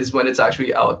 is when it's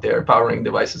actually out there powering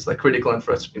devices like critical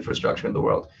infrastructure in the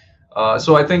world.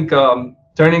 So I think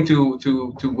turning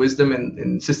to wisdom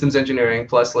in systems engineering,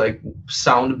 plus like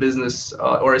sound business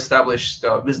or established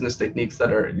business techniques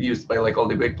that are used by like all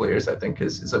the big players, I think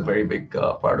is a very big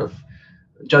part of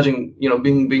judging,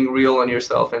 being real on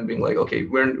yourself and being like, okay,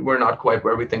 we're not quite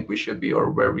where we think we should be, or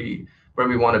where we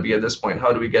want to be at this point.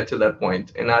 How do we get to that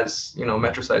point? And as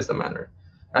metricize the manner.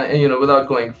 And without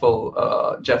going full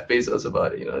Jeff Bezos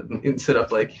about it, instead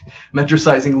of like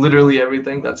metricizing literally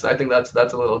everything, I think that's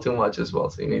a little too much as well.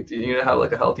 So you need to have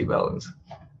like a healthy balance.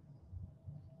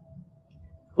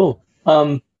 Cool.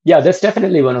 Yeah, that's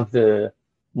definitely one of the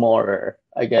more,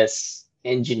 I guess,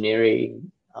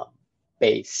 engineering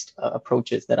based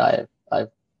approaches that I've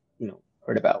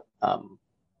heard about.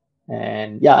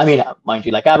 And yeah, I mean, mind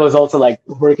you, like I was also like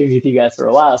working with you guys for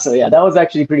a while, so yeah, that was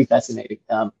actually pretty fascinating.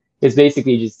 It's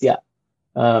basically just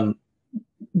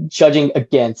judging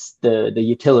against the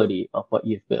utility of what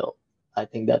you've built. I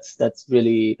think that's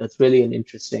really an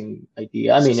interesting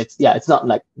idea. I mean, it's not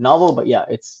like novel, but yeah,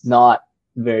 it's not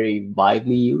very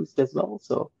widely used as well.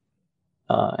 So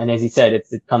and as you said, it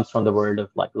comes from the world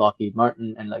of like Lockheed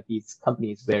Martin and like these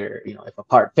companies where if a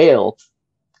part fails,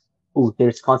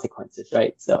 there's consequences,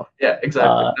 right? So yeah,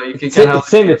 exactly.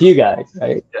 Same with you guys,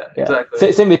 right? Yeah,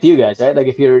 exactly. Same with you guys, right? Like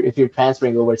if you're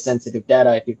transferring over sensitive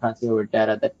data, if you're transferring over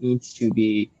data that needs to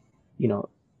be,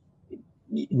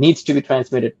 needs to be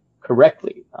transmitted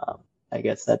correctly. I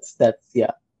guess that's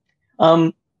yeah.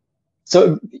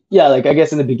 So yeah, like I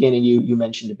guess in the beginning you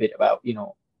mentioned a bit about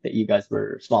that you guys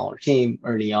were a smaller team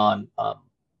early on,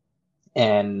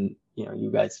 and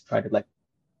you guys tried to like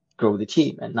grow the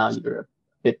team, and now you're a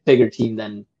bit bigger team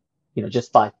than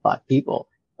just five people,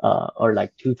 or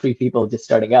like 2-3 people just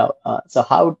starting out. So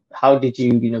how did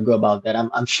you go about that?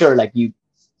 I'm sure like you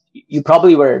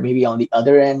probably were maybe on the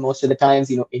other end most of the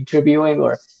times, interviewing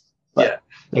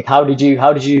like how did you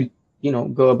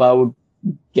go about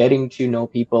getting to know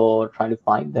people, trying to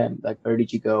find them? Like where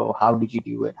did you go? How did you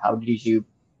do it? How did you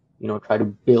try to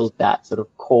build that sort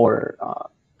of core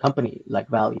company like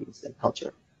values and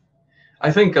culture?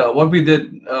 I think what we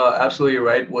did absolutely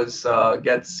right was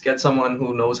get someone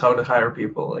who knows how to hire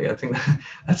people. Like, I think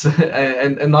that's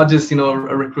and not just a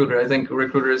recruiter. I think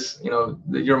recruiters,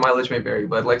 your mileage may vary,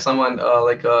 but like someone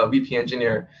like a VP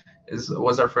engineer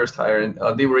was our first hire, and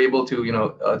they were able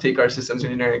to take our systems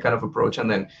engineering kind of approach and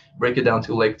then break it down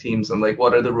to like teams and like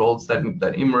what are the roles that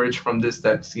emerge from this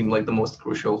that seem like the most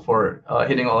crucial for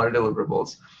hitting all our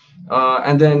deliverables.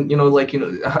 And then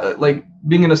like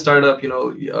being in a startup,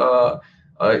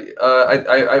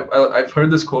 I've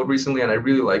heard this quote recently and I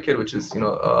really like it, which is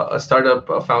a startup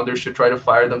founder should try to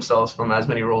fire themselves from as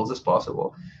many roles as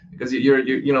possible, because you're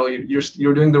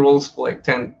doing the roles for like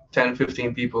 10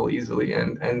 15 people easily,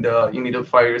 and you need to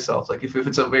fire yourself. Like if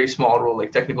it's a very small role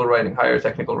like technical writing, hire a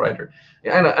technical writer.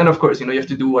 And of course you have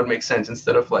to do what makes sense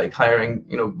instead of like hiring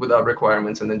without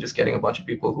requirements and then just getting a bunch of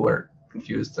people who are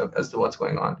confused as to what's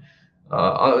going on.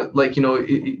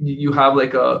 You have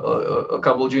like a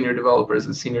couple of junior developers,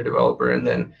 a senior developer, and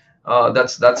then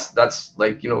that's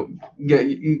like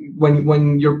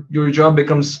when your job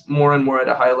becomes more and more at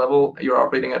a high level, you're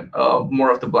operating at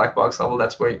more of the black box level.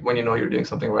 That's when you're doing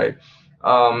something right.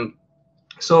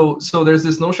 So there's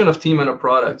this notion of team and a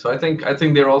product. So I think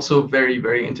they're also very,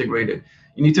 very integrated.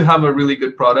 You need to have a really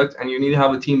good product, and you need to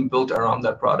have a team built around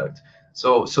that product.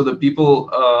 So the people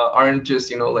aren't just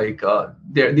they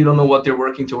don't know what they're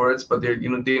working towards, but they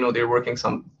know they're working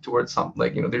towards something,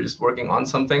 like they're just working on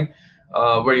something.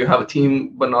 where you have a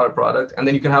team but not a product, and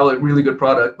then you can have a really good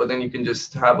product, but then you can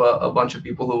just have a bunch of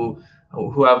people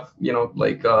who have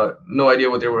no idea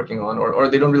what they're working on, or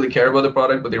they don't really care about the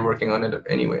product, but they're working on it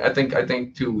anyway. I think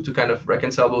to kind of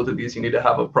reconcile both of these, you need to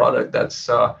have a product that's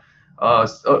a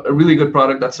really good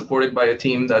product that's supported by a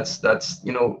team that's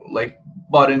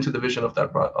bought into the vision of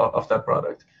that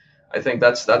product. I think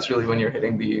that's really when you're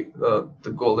hitting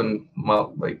the golden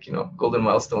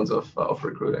milestones of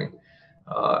recruiting.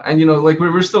 And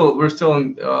we're still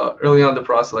in, early on the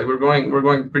process. Like we're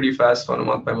going pretty fast on a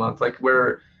month by month. Like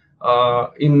we're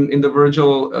in the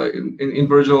Virgil in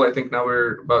Virgil, I think now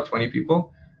we're about 20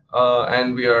 people,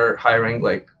 and we are hiring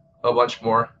like a bunch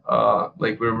more.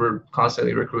 Like we're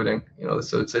constantly recruiting.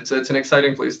 So it's an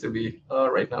exciting place to be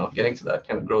right now, getting to that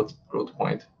kind of growth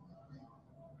point.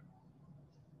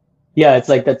 Yeah, it's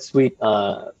like that sweet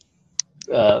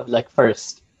like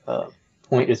first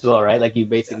point as well, right? Like you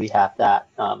basically have that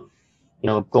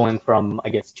going from I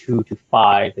guess 2 to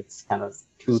 5, it's kind of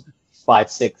 2 to 5,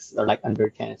 6, or like under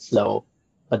 10 is slow,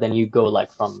 but then you go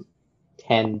like from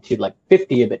 10 to like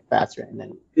 50 a bit faster, and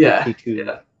then 50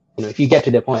 to if you get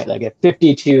to the point like at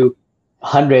 50 to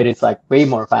 100, it's like way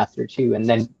more faster too, and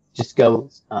then just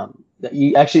goes.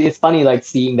 You actually, it's funny like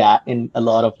seeing that in a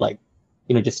lot of like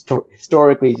just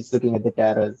historically, just looking at the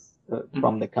data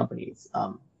from the companies,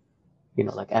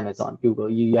 like Amazon, Google,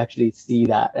 you actually see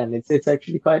that, and it's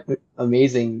actually quite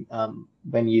amazing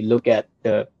when you look at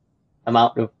the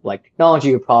amount of like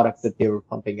technology or products that they were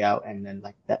pumping out, and then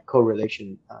like that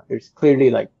correlation. There's clearly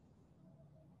like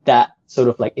that sort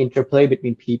of like interplay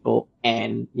between people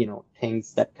and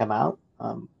things that come out.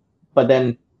 But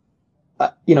then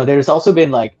there's also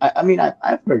been like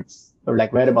I've heard or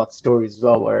like read about stories as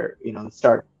well where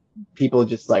people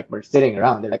just like were sitting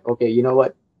around. They're like, okay, you know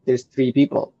what? There's 3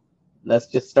 people. Let's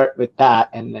just start with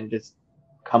that, and then just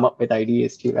come up with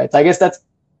ideas too, right? So I guess that's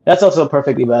also a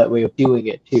perfectly valid way of doing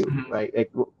it too, right?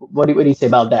 Like, what do you say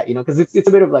about that? Because it's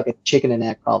a bit of like a chicken and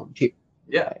egg problem too.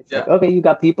 Yeah. Right? It's like, okay, you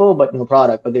got people but no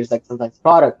product, but there's like sometimes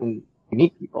product and you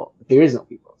need people, but there is no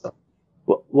people. So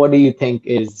what do you think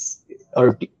is,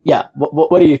 or yeah,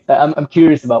 what do you? I'm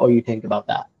curious about what you think about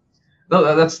that.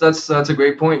 No, that's a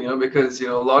great point, because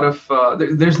a lot of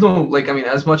there's no, like,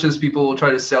 as much as people will try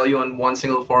to sell you on one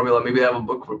single formula, maybe they have a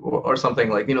book or something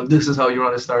like, this is how you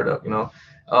run a startup,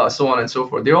 so on and so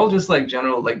forth. They're all just like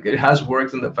general, like it has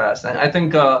worked in the past. And I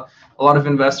think a lot of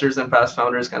investors and past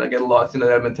founders kind of get lost into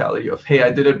that mentality of, hey,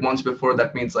 I did it once before,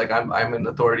 that means like I'm an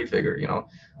authority figure,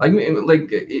 I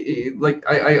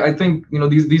think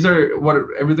these are what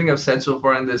everything I've said so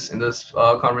far in this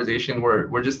conversation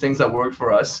were just things that worked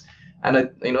for us. And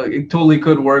it totally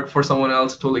could work for someone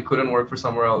else, totally couldn't work for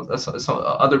somewhere else,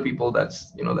 other people. That's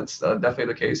definitely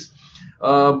the case.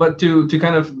 But to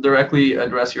kind of directly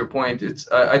address your point, it's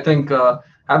I think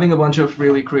having a bunch of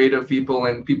really creative people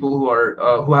and people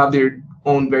who have their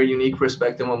own very unique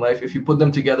perspective on life, if you put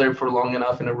them together for long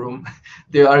enough in a room,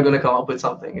 they are going to come up with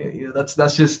something. That's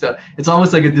just it's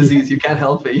almost like a disease. You can't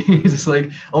help it. You're just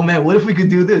like, oh man, what if we could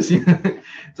do this?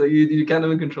 So you can't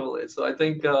even control it. So I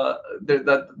think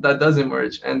that does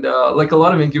emerge, and like a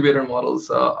lot of incubator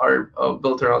models are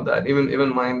built around that.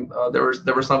 Even mine, there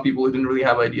were some people who didn't really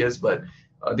have ideas, but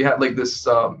they had like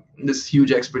this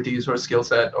huge expertise or skill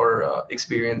set or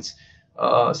experience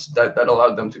that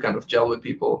allowed them to kind of gel with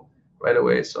people right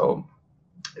away. So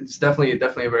it's definitely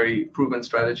a very proven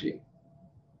strategy.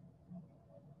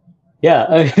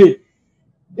 Yeah,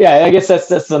 yeah. I guess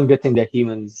that's some good thing that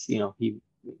humans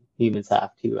have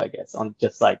too, I guess, on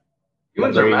just like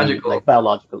humans are magical, like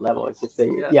biological level. It's just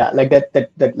like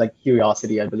that like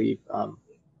curiosity, I believe.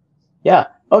 Yeah.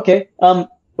 Okay.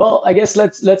 Well, I guess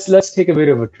let's take a bit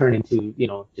of a turn into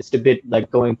just a bit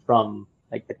like going from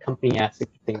like the company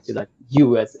aspect of things to like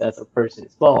you as a person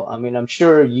as well. I'm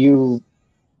sure you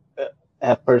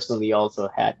have personally also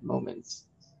had moments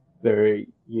where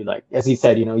you, like, as you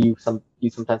said, you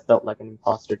sometimes felt like an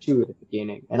imposter too at the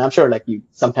beginning, and I'm sure like you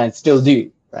sometimes still do,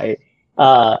 right?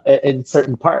 In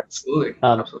certain parts.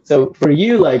 Absolutely. So for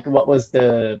you, like, was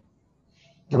there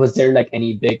like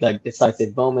any big like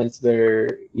decisive moments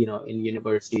where in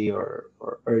university or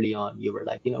early on you were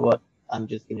like, what, I'm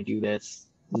just gonna do this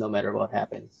no matter what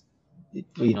happens,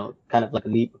 kind of like a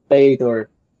leap of faith? Or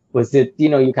was it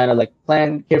you kind of like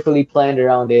carefully planned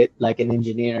around it like an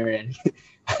engineer, and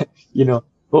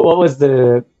what was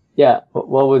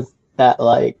what was that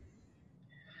like?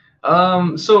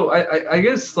 So I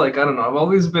guess, like, I don't know, I've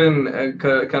always been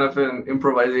kind of an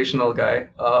improvisational guy.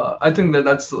 I think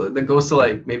that goes to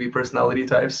like maybe personality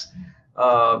types.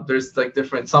 There's like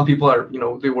different, some people are,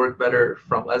 they work better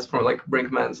from like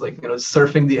Brinkman's, like,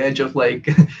 surfing the edge of like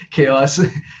chaos.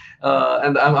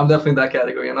 And I'm definitely in that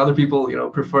category. And other people,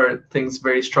 prefer things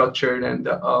very structured and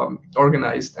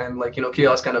organized, and like,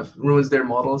 chaos kind of ruins their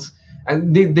models.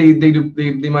 And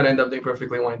they might end up doing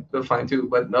perfectly fine too.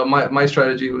 But my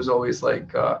strategy was always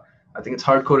like, I think it's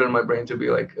hard coded in my brain to be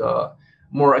like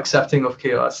more accepting of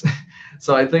chaos.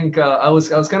 So I think I was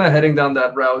kind of heading down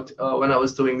that route when I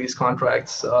was doing these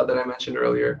contracts that I mentioned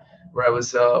earlier, where I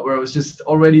was just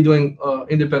already doing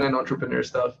independent entrepreneur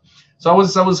stuff. So I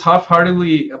was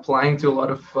half-heartedly applying to a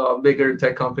lot of bigger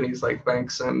tech companies like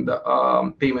banks and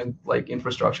payment like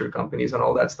infrastructure companies and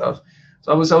all that stuff.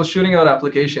 So I was shooting out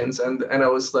applications, and I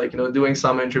was like, doing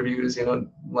some interviews,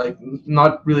 like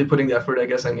not really putting the effort I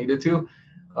guess I needed to.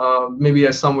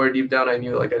 Maybe somewhere deep down I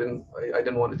knew like I didn't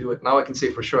want to do it. Now I can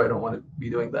say for sure I don't want to be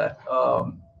doing that.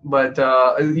 But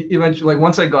eventually, like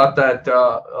once I got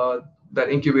that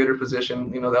incubator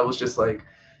position, that was just like,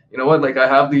 what, like I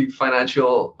have the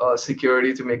financial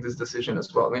security to make this decision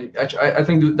as well. I mean, actually, I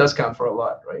think it does count for a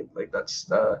lot, right? Like that's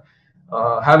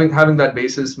having that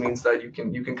basis means that you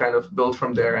can kind of build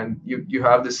from there, and you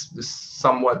have this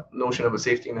somewhat notion of a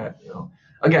safety net,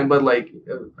 again. But like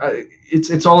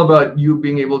it's all about you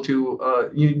being able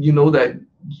to you know that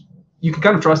you can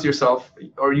kind of trust yourself,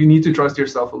 or you need to trust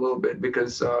yourself a little bit,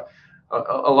 because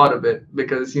a lot of it,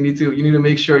 because you need to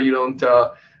make sure you don't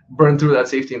burn through that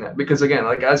safety net, because again,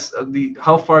 like as the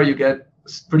how far you get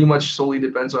pretty much solely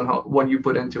depends on what you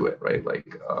put into it, right?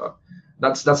 Like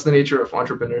that's the nature of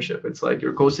entrepreneurship. It's like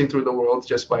you're coasting through the world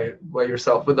just by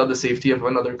yourself, without the safety of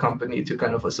another company to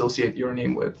kind of associate your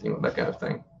name with, that kind of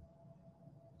thing.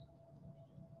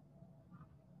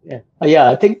 Yeah,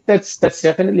 I think that's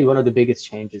definitely one of the biggest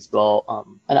changes. Well,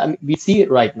 and I mean, we see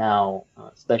it right now,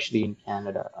 especially in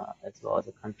Canada, as well as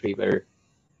a country where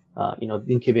the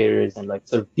incubators and like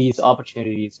sort of these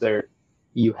opportunities where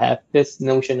you have this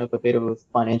notion of a bit of a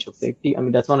financial safety. I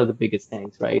mean, that's one of the biggest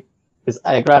things, right? Because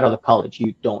right out of college,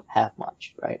 you don't have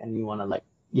much, right? And you want to like,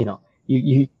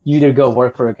 you either go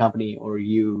work for a company, or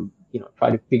you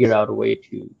try to figure out a way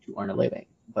to earn a living.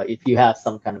 But if you have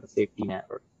some kind of a safety net,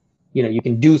 or you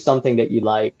can do something that you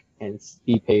like and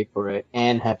be paid for it,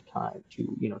 and have time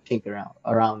to tinker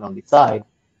around on the side.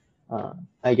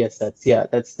 I guess that's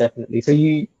definitely so.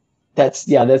 That's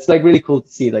like really cool to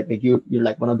see. Like you're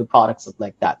like one of the products of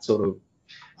like that sort of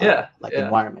Yeah,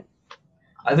 environment.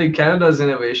 I think Canada's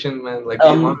innovation, man, like the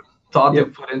amount of thought they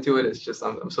put into it is just,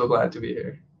 I'm so glad to be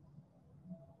here.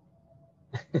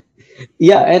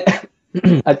 Yeah,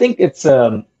 and I think it's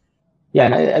yeah,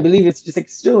 and I believe it's just like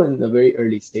still in the very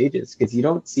early stages, because you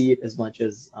don't see it as much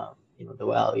as the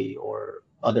Valley or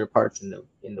other parts in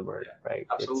the world, right?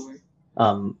 Absolutely.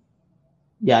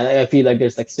 Yeah, I feel like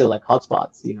there's like still like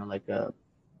hotspots, like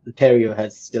Ontario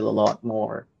has still a lot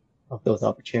more of those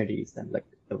opportunities than like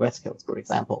the West Coast, for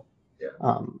example. Yeah.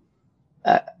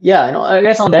 I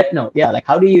guess on that note, like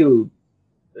how do you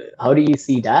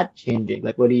see that changing?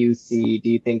 Like, what do you see? Do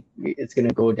you think it's gonna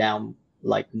go down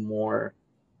like more,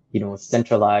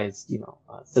 centralized,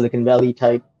 Silicon Valley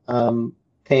type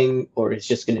thing, or it's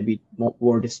just gonna be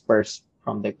more dispersed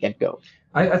from the get-go?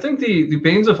 I think the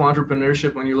pains of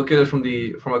entrepreneurship, when you look at it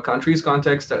from a country's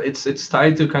context, it's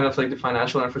tied to kind of like the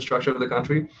financial infrastructure of the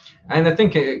country, and I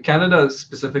think Canada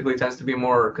specifically tends to be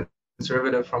more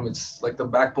conservative from its like the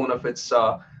backbone of its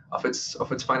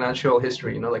financial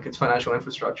history, like its financial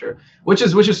infrastructure, which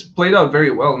is played out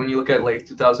very well when you look at like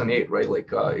 2008, right?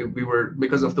 Like we were,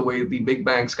 because of the way the big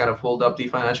banks kind of hold up the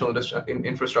financial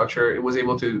infrastructure, it was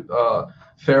able to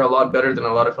fare a lot better than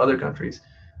a lot of other countries.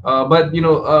 But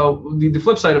the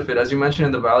flip side of it, as you mentioned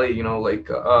in the Valley, like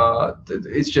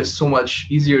it's just so much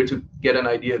easier to get an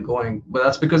idea going. But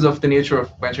that's because of the nature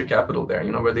of venture capital there,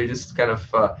 where they just kind of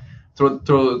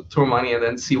throw money and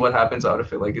then see what happens out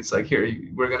of it. Like it's like, here,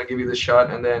 we're gonna give you this shot,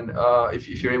 and then if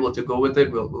you're able to go with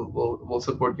it, we'll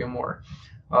support you more.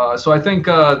 So I think,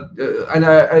 and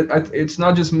it's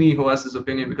not just me who has this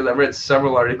opinion, because I've read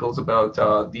several articles about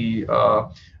the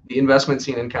investment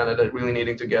scene in Canada really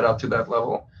needing to get up to that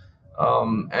level.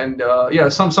 Some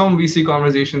VC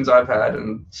conversations I've had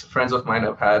and friends of mine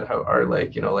have had are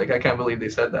like, like I can't believe they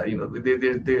said that.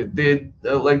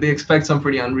 They expect some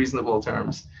pretty unreasonable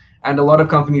terms, and a lot of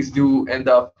companies do end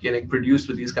up getting produced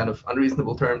with these kind of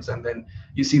unreasonable terms, and then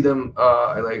you see them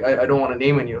I don't want to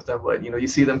name any of them, but you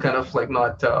see them kind of like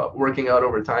not working out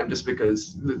over time, just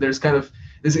because there's kind of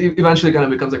this eventually kind of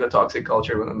becomes like a toxic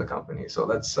culture within the company. So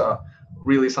that's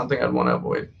really something I'd want to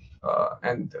avoid.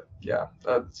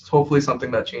 Hopefully something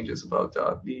that changes about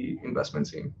the investment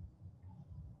scene.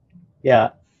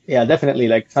 Yeah, definitely.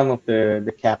 Like some of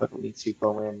the capital needs to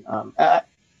go in. I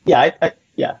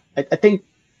think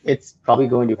it's probably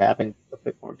going to happen a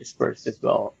bit more dispersed as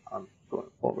well, going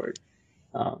forward.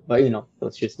 But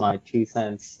those just my 2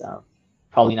 cents.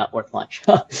 Probably not worth much.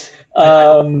 I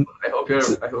hope you're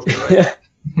right. Yeah.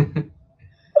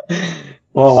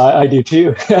 Well, I do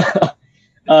too.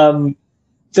 um,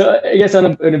 so I guess on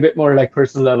a bit more like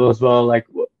personal level as well, like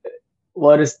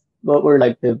what were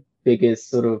like the biggest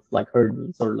sort of like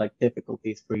hurdles or like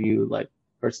difficulties for you, like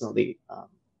personally,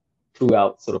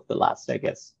 throughout sort of the last, I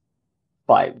guess,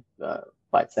 7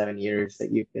 years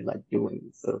that you've been like doing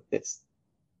sort of this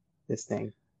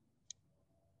thing?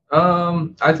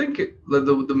 I think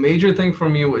the major thing for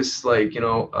me was like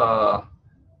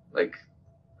like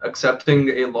accepting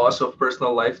a loss of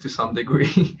personal life to some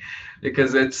degree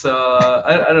because it's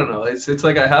I don't know, it's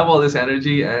like I have all this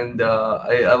energy and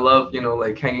I love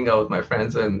like hanging out with my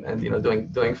friends and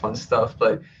doing fun stuff,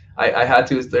 but I had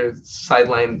to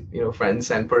sideline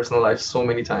friends and personal life so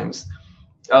many times,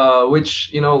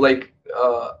 which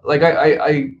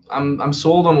I'm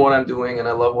sold on what I'm doing and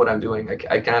I love what I'm doing.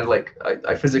 I can't like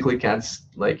I physically can't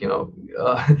like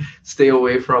stay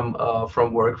away from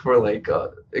work for like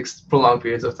prolonged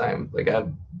periods of time. Like I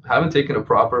haven't taken a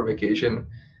proper vacation,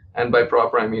 and by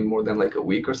proper I mean more than like a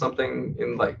week or something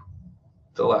in like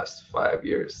the last 5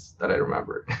 years that I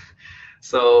remember.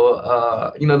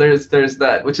 So there's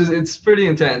that, which is it's pretty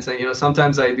intense, and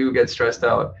sometimes I do get stressed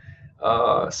out.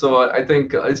 So I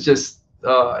think it's just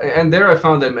and there I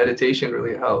found that meditation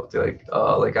really helped,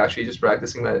 like actually just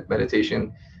practicing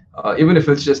meditation, even if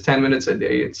it's just 10 minutes a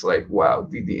day. It's like wow,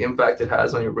 the impact it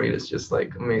has on your brain is just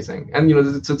like amazing. And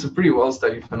it's a pretty well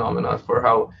studied phenomenon for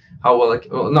how well, like,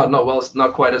 well,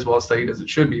 not quite as well studied as it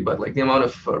should be, but like the amount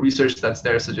of research that's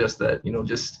there suggests that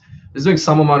just doing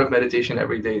some amount of meditation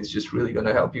every day is just really going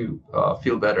to help you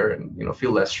feel better and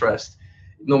feel less stressed,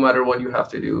 no matter what you have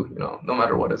to do, no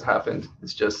matter what has happened.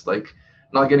 It's just like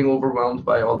not getting overwhelmed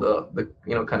by all the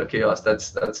kind of chaos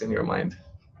that's in your mind.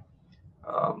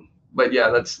 But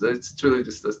yeah, it's really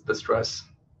just the stress.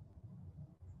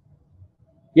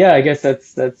 Yeah, I guess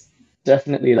that's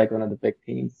definitely like one of the big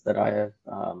themes that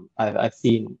I've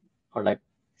seen or like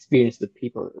experienced with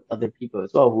other people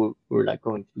as well who are like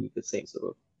going through the same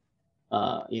sort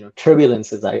of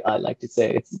turbulence, as I like to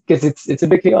say. It's because it's a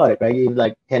bit chaotic, right? You have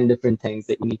like 10 different things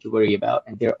that you need to worry about,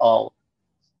 and they're all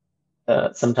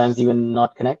sometimes even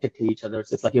not connected to each other.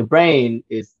 So it's like your brain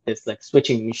is this like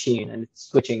switching machine, and it's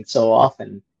switching so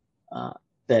often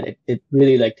that it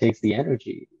really like takes the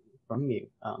energy from you.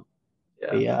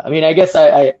 Yeah, I mean, I guess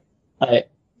I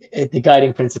the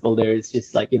guiding principle there is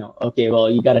just like, okay, well,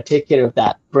 you got to take care of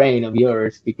that brain of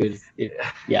yours, because if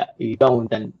you don't,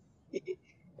 then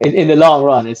in the long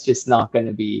run, it's just not going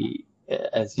to be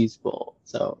as useful.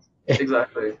 So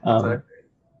Exactly.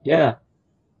 yeah,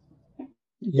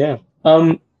 yeah.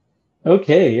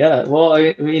 Okay, yeah. Well,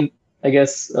 I mean, I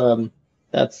guess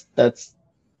that's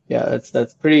yeah,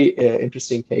 that's pretty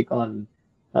interesting take on.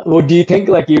 Well, do you think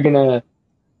like you're gonna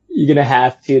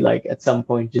have to like at some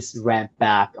point just ramp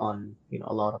back on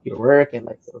a lot of your work and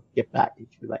like sort of get back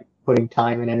into like putting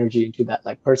time and energy into that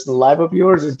like personal life of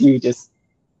yours, or do you just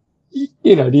do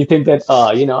you think that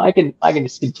I can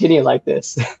just continue like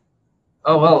this?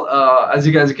 Oh well, as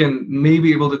you guys can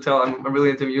maybe able to tell, I'm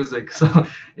really into music. So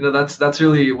that's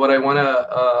really what I want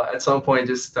to at some point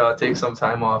just take some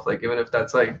time off, like even if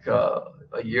that's like a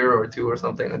year or two or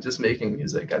something, and just making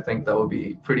music. I think that would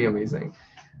be pretty amazing.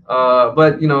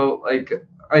 But like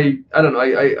I don't know,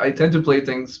 I tend to play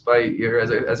things by ear,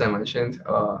 as I mentioned.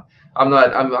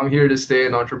 I'm here to stay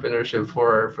in entrepreneurship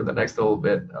for the next little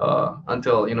bit,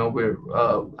 until we're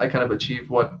I kind of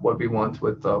achieve what we want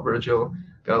with Virgil,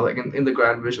 kind of like in the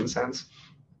grand vision sense.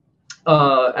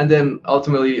 And then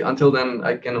ultimately, until then,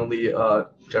 I can only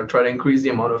try to increase the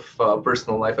amount of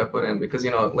personal life I put in, because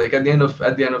like at the end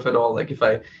of it all, like if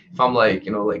I'm like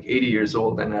like 80 years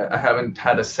old and I haven't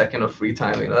had a second of free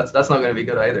time, that's not going to be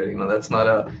good either. That's not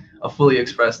a fully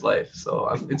expressed life. So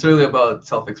it's really about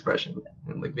self-expression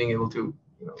and like being able to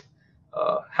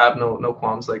have no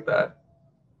qualms like that.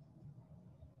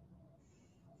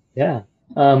 Yeah.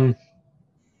 Um,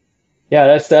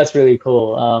 yeah, that's really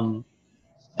cool.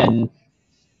 And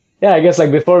yeah, I guess like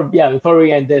before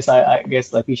we end this, I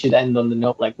guess like we should end on the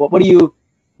note like what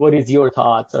is your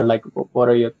thoughts, or like what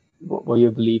are your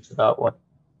beliefs about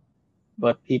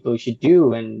what people should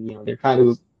do, and they're trying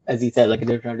to, as you said, like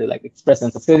they're trying to like express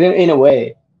themselves, because in a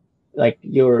way like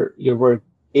your work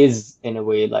is in a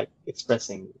way like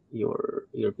expressing your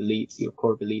beliefs, your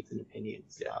core beliefs and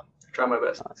opinions. Yeah, try my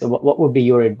best. So what would be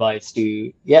your advice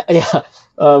to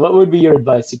what would be your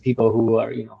advice to people who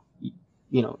are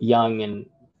young and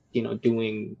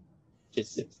doing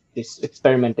just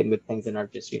experimenting with things, and are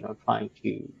just trying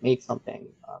to make something.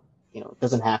 It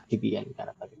doesn't have to be any kind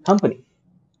of like a company,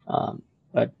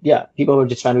 But yeah, people who are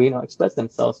just trying to, express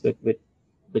themselves with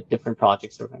different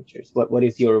projects or ventures. What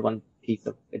is your one piece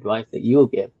of advice that you'll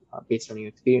give based on your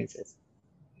experiences?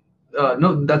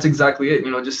 No, that's exactly it.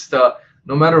 Just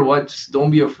no matter what, just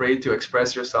don't be afraid to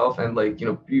express yourself, and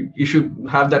you should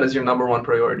have that as your number one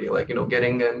priority.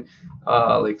 Getting in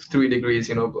 3 degrees,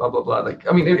 blah blah blah.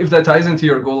 If that ties into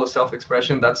your goal of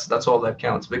self-expression, that's all that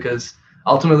counts, because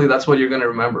ultimately that's what you're going to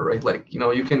remember, right?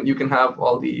 You can have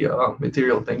all the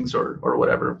material things or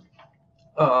whatever.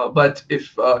 But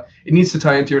if it needs to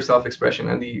tie into your self-expression,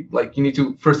 and you need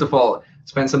to first of all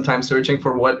spend some time searching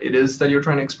for what it is that you're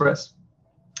trying to express,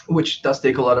 which does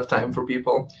take a lot of time for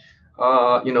people.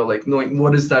 Knowing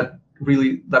what is that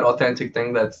authentic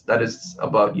thing that is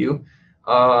about you,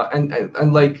 and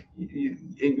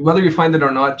whether you find it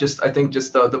or not, I think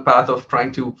the path of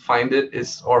trying to find it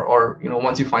is, or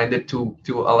once you find it, to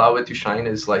allow it to shine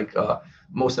is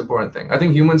most important thing. I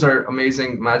think humans are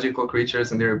amazing, magical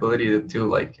creatures in their ability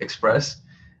to express,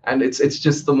 and it's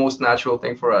just the most natural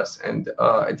thing for us. And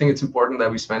I think it's important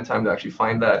that we spend time to actually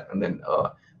find that, and then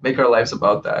make our lives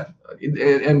about that.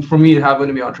 And for me, it happened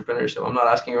to be entrepreneurship. I'm not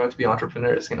asking everyone to be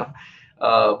entrepreneurs,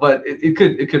 but it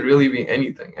could really be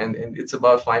anything. And it's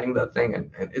about finding that thing,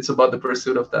 and it's about the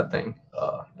pursuit of that thing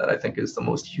that I think is the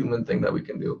most human thing that we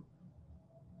can do.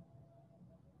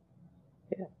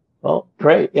 Yeah. Well,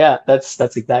 great. Yeah, that's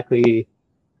exactly.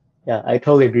 Yeah, I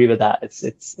totally agree with that.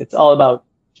 It's all about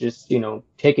just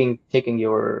taking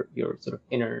your sort of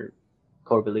inner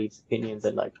core beliefs, opinions,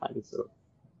 and trying to sort of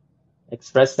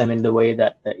express them in the way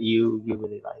that you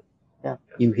really like. Yeah, I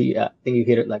think you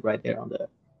hit it right there on the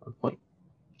point.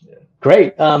 Yeah.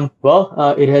 Great.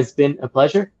 Well, it has been a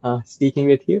pleasure speaking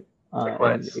with you.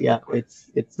 And yeah, it's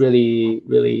really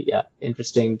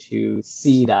interesting to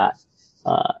see that.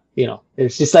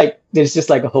 There's just a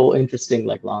whole interesting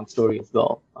long story as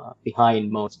well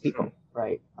behind most people,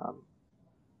 right?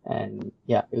 And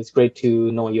yeah, it was great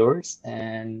to know yours.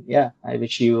 And yeah, I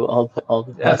wish you all the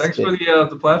best. Yeah, thanks for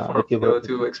the platform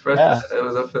to express that. It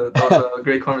was a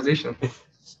great conversation.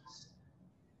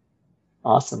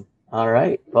 Awesome. All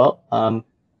right. Well,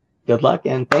 good luck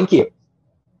and thank you.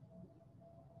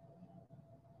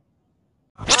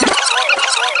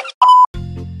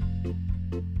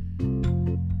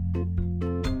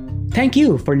 Thank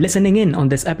you for listening in on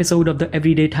this episode of the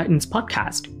Everyday Titans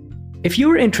podcast. If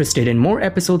you are interested in more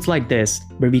episodes like this,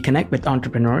 where we connect with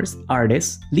entrepreneurs,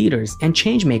 artists, leaders, and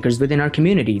change makers within our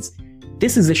communities,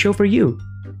 this is the show for you.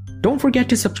 Don't forget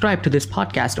to subscribe to this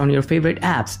podcast on your favorite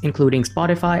apps, including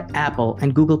Spotify, Apple,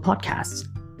 and Google Podcasts.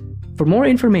 For more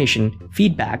information,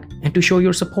 feedback, and to show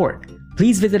your support,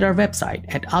 please visit our website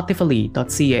at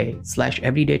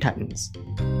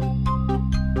atifali.ca/everydaytitans.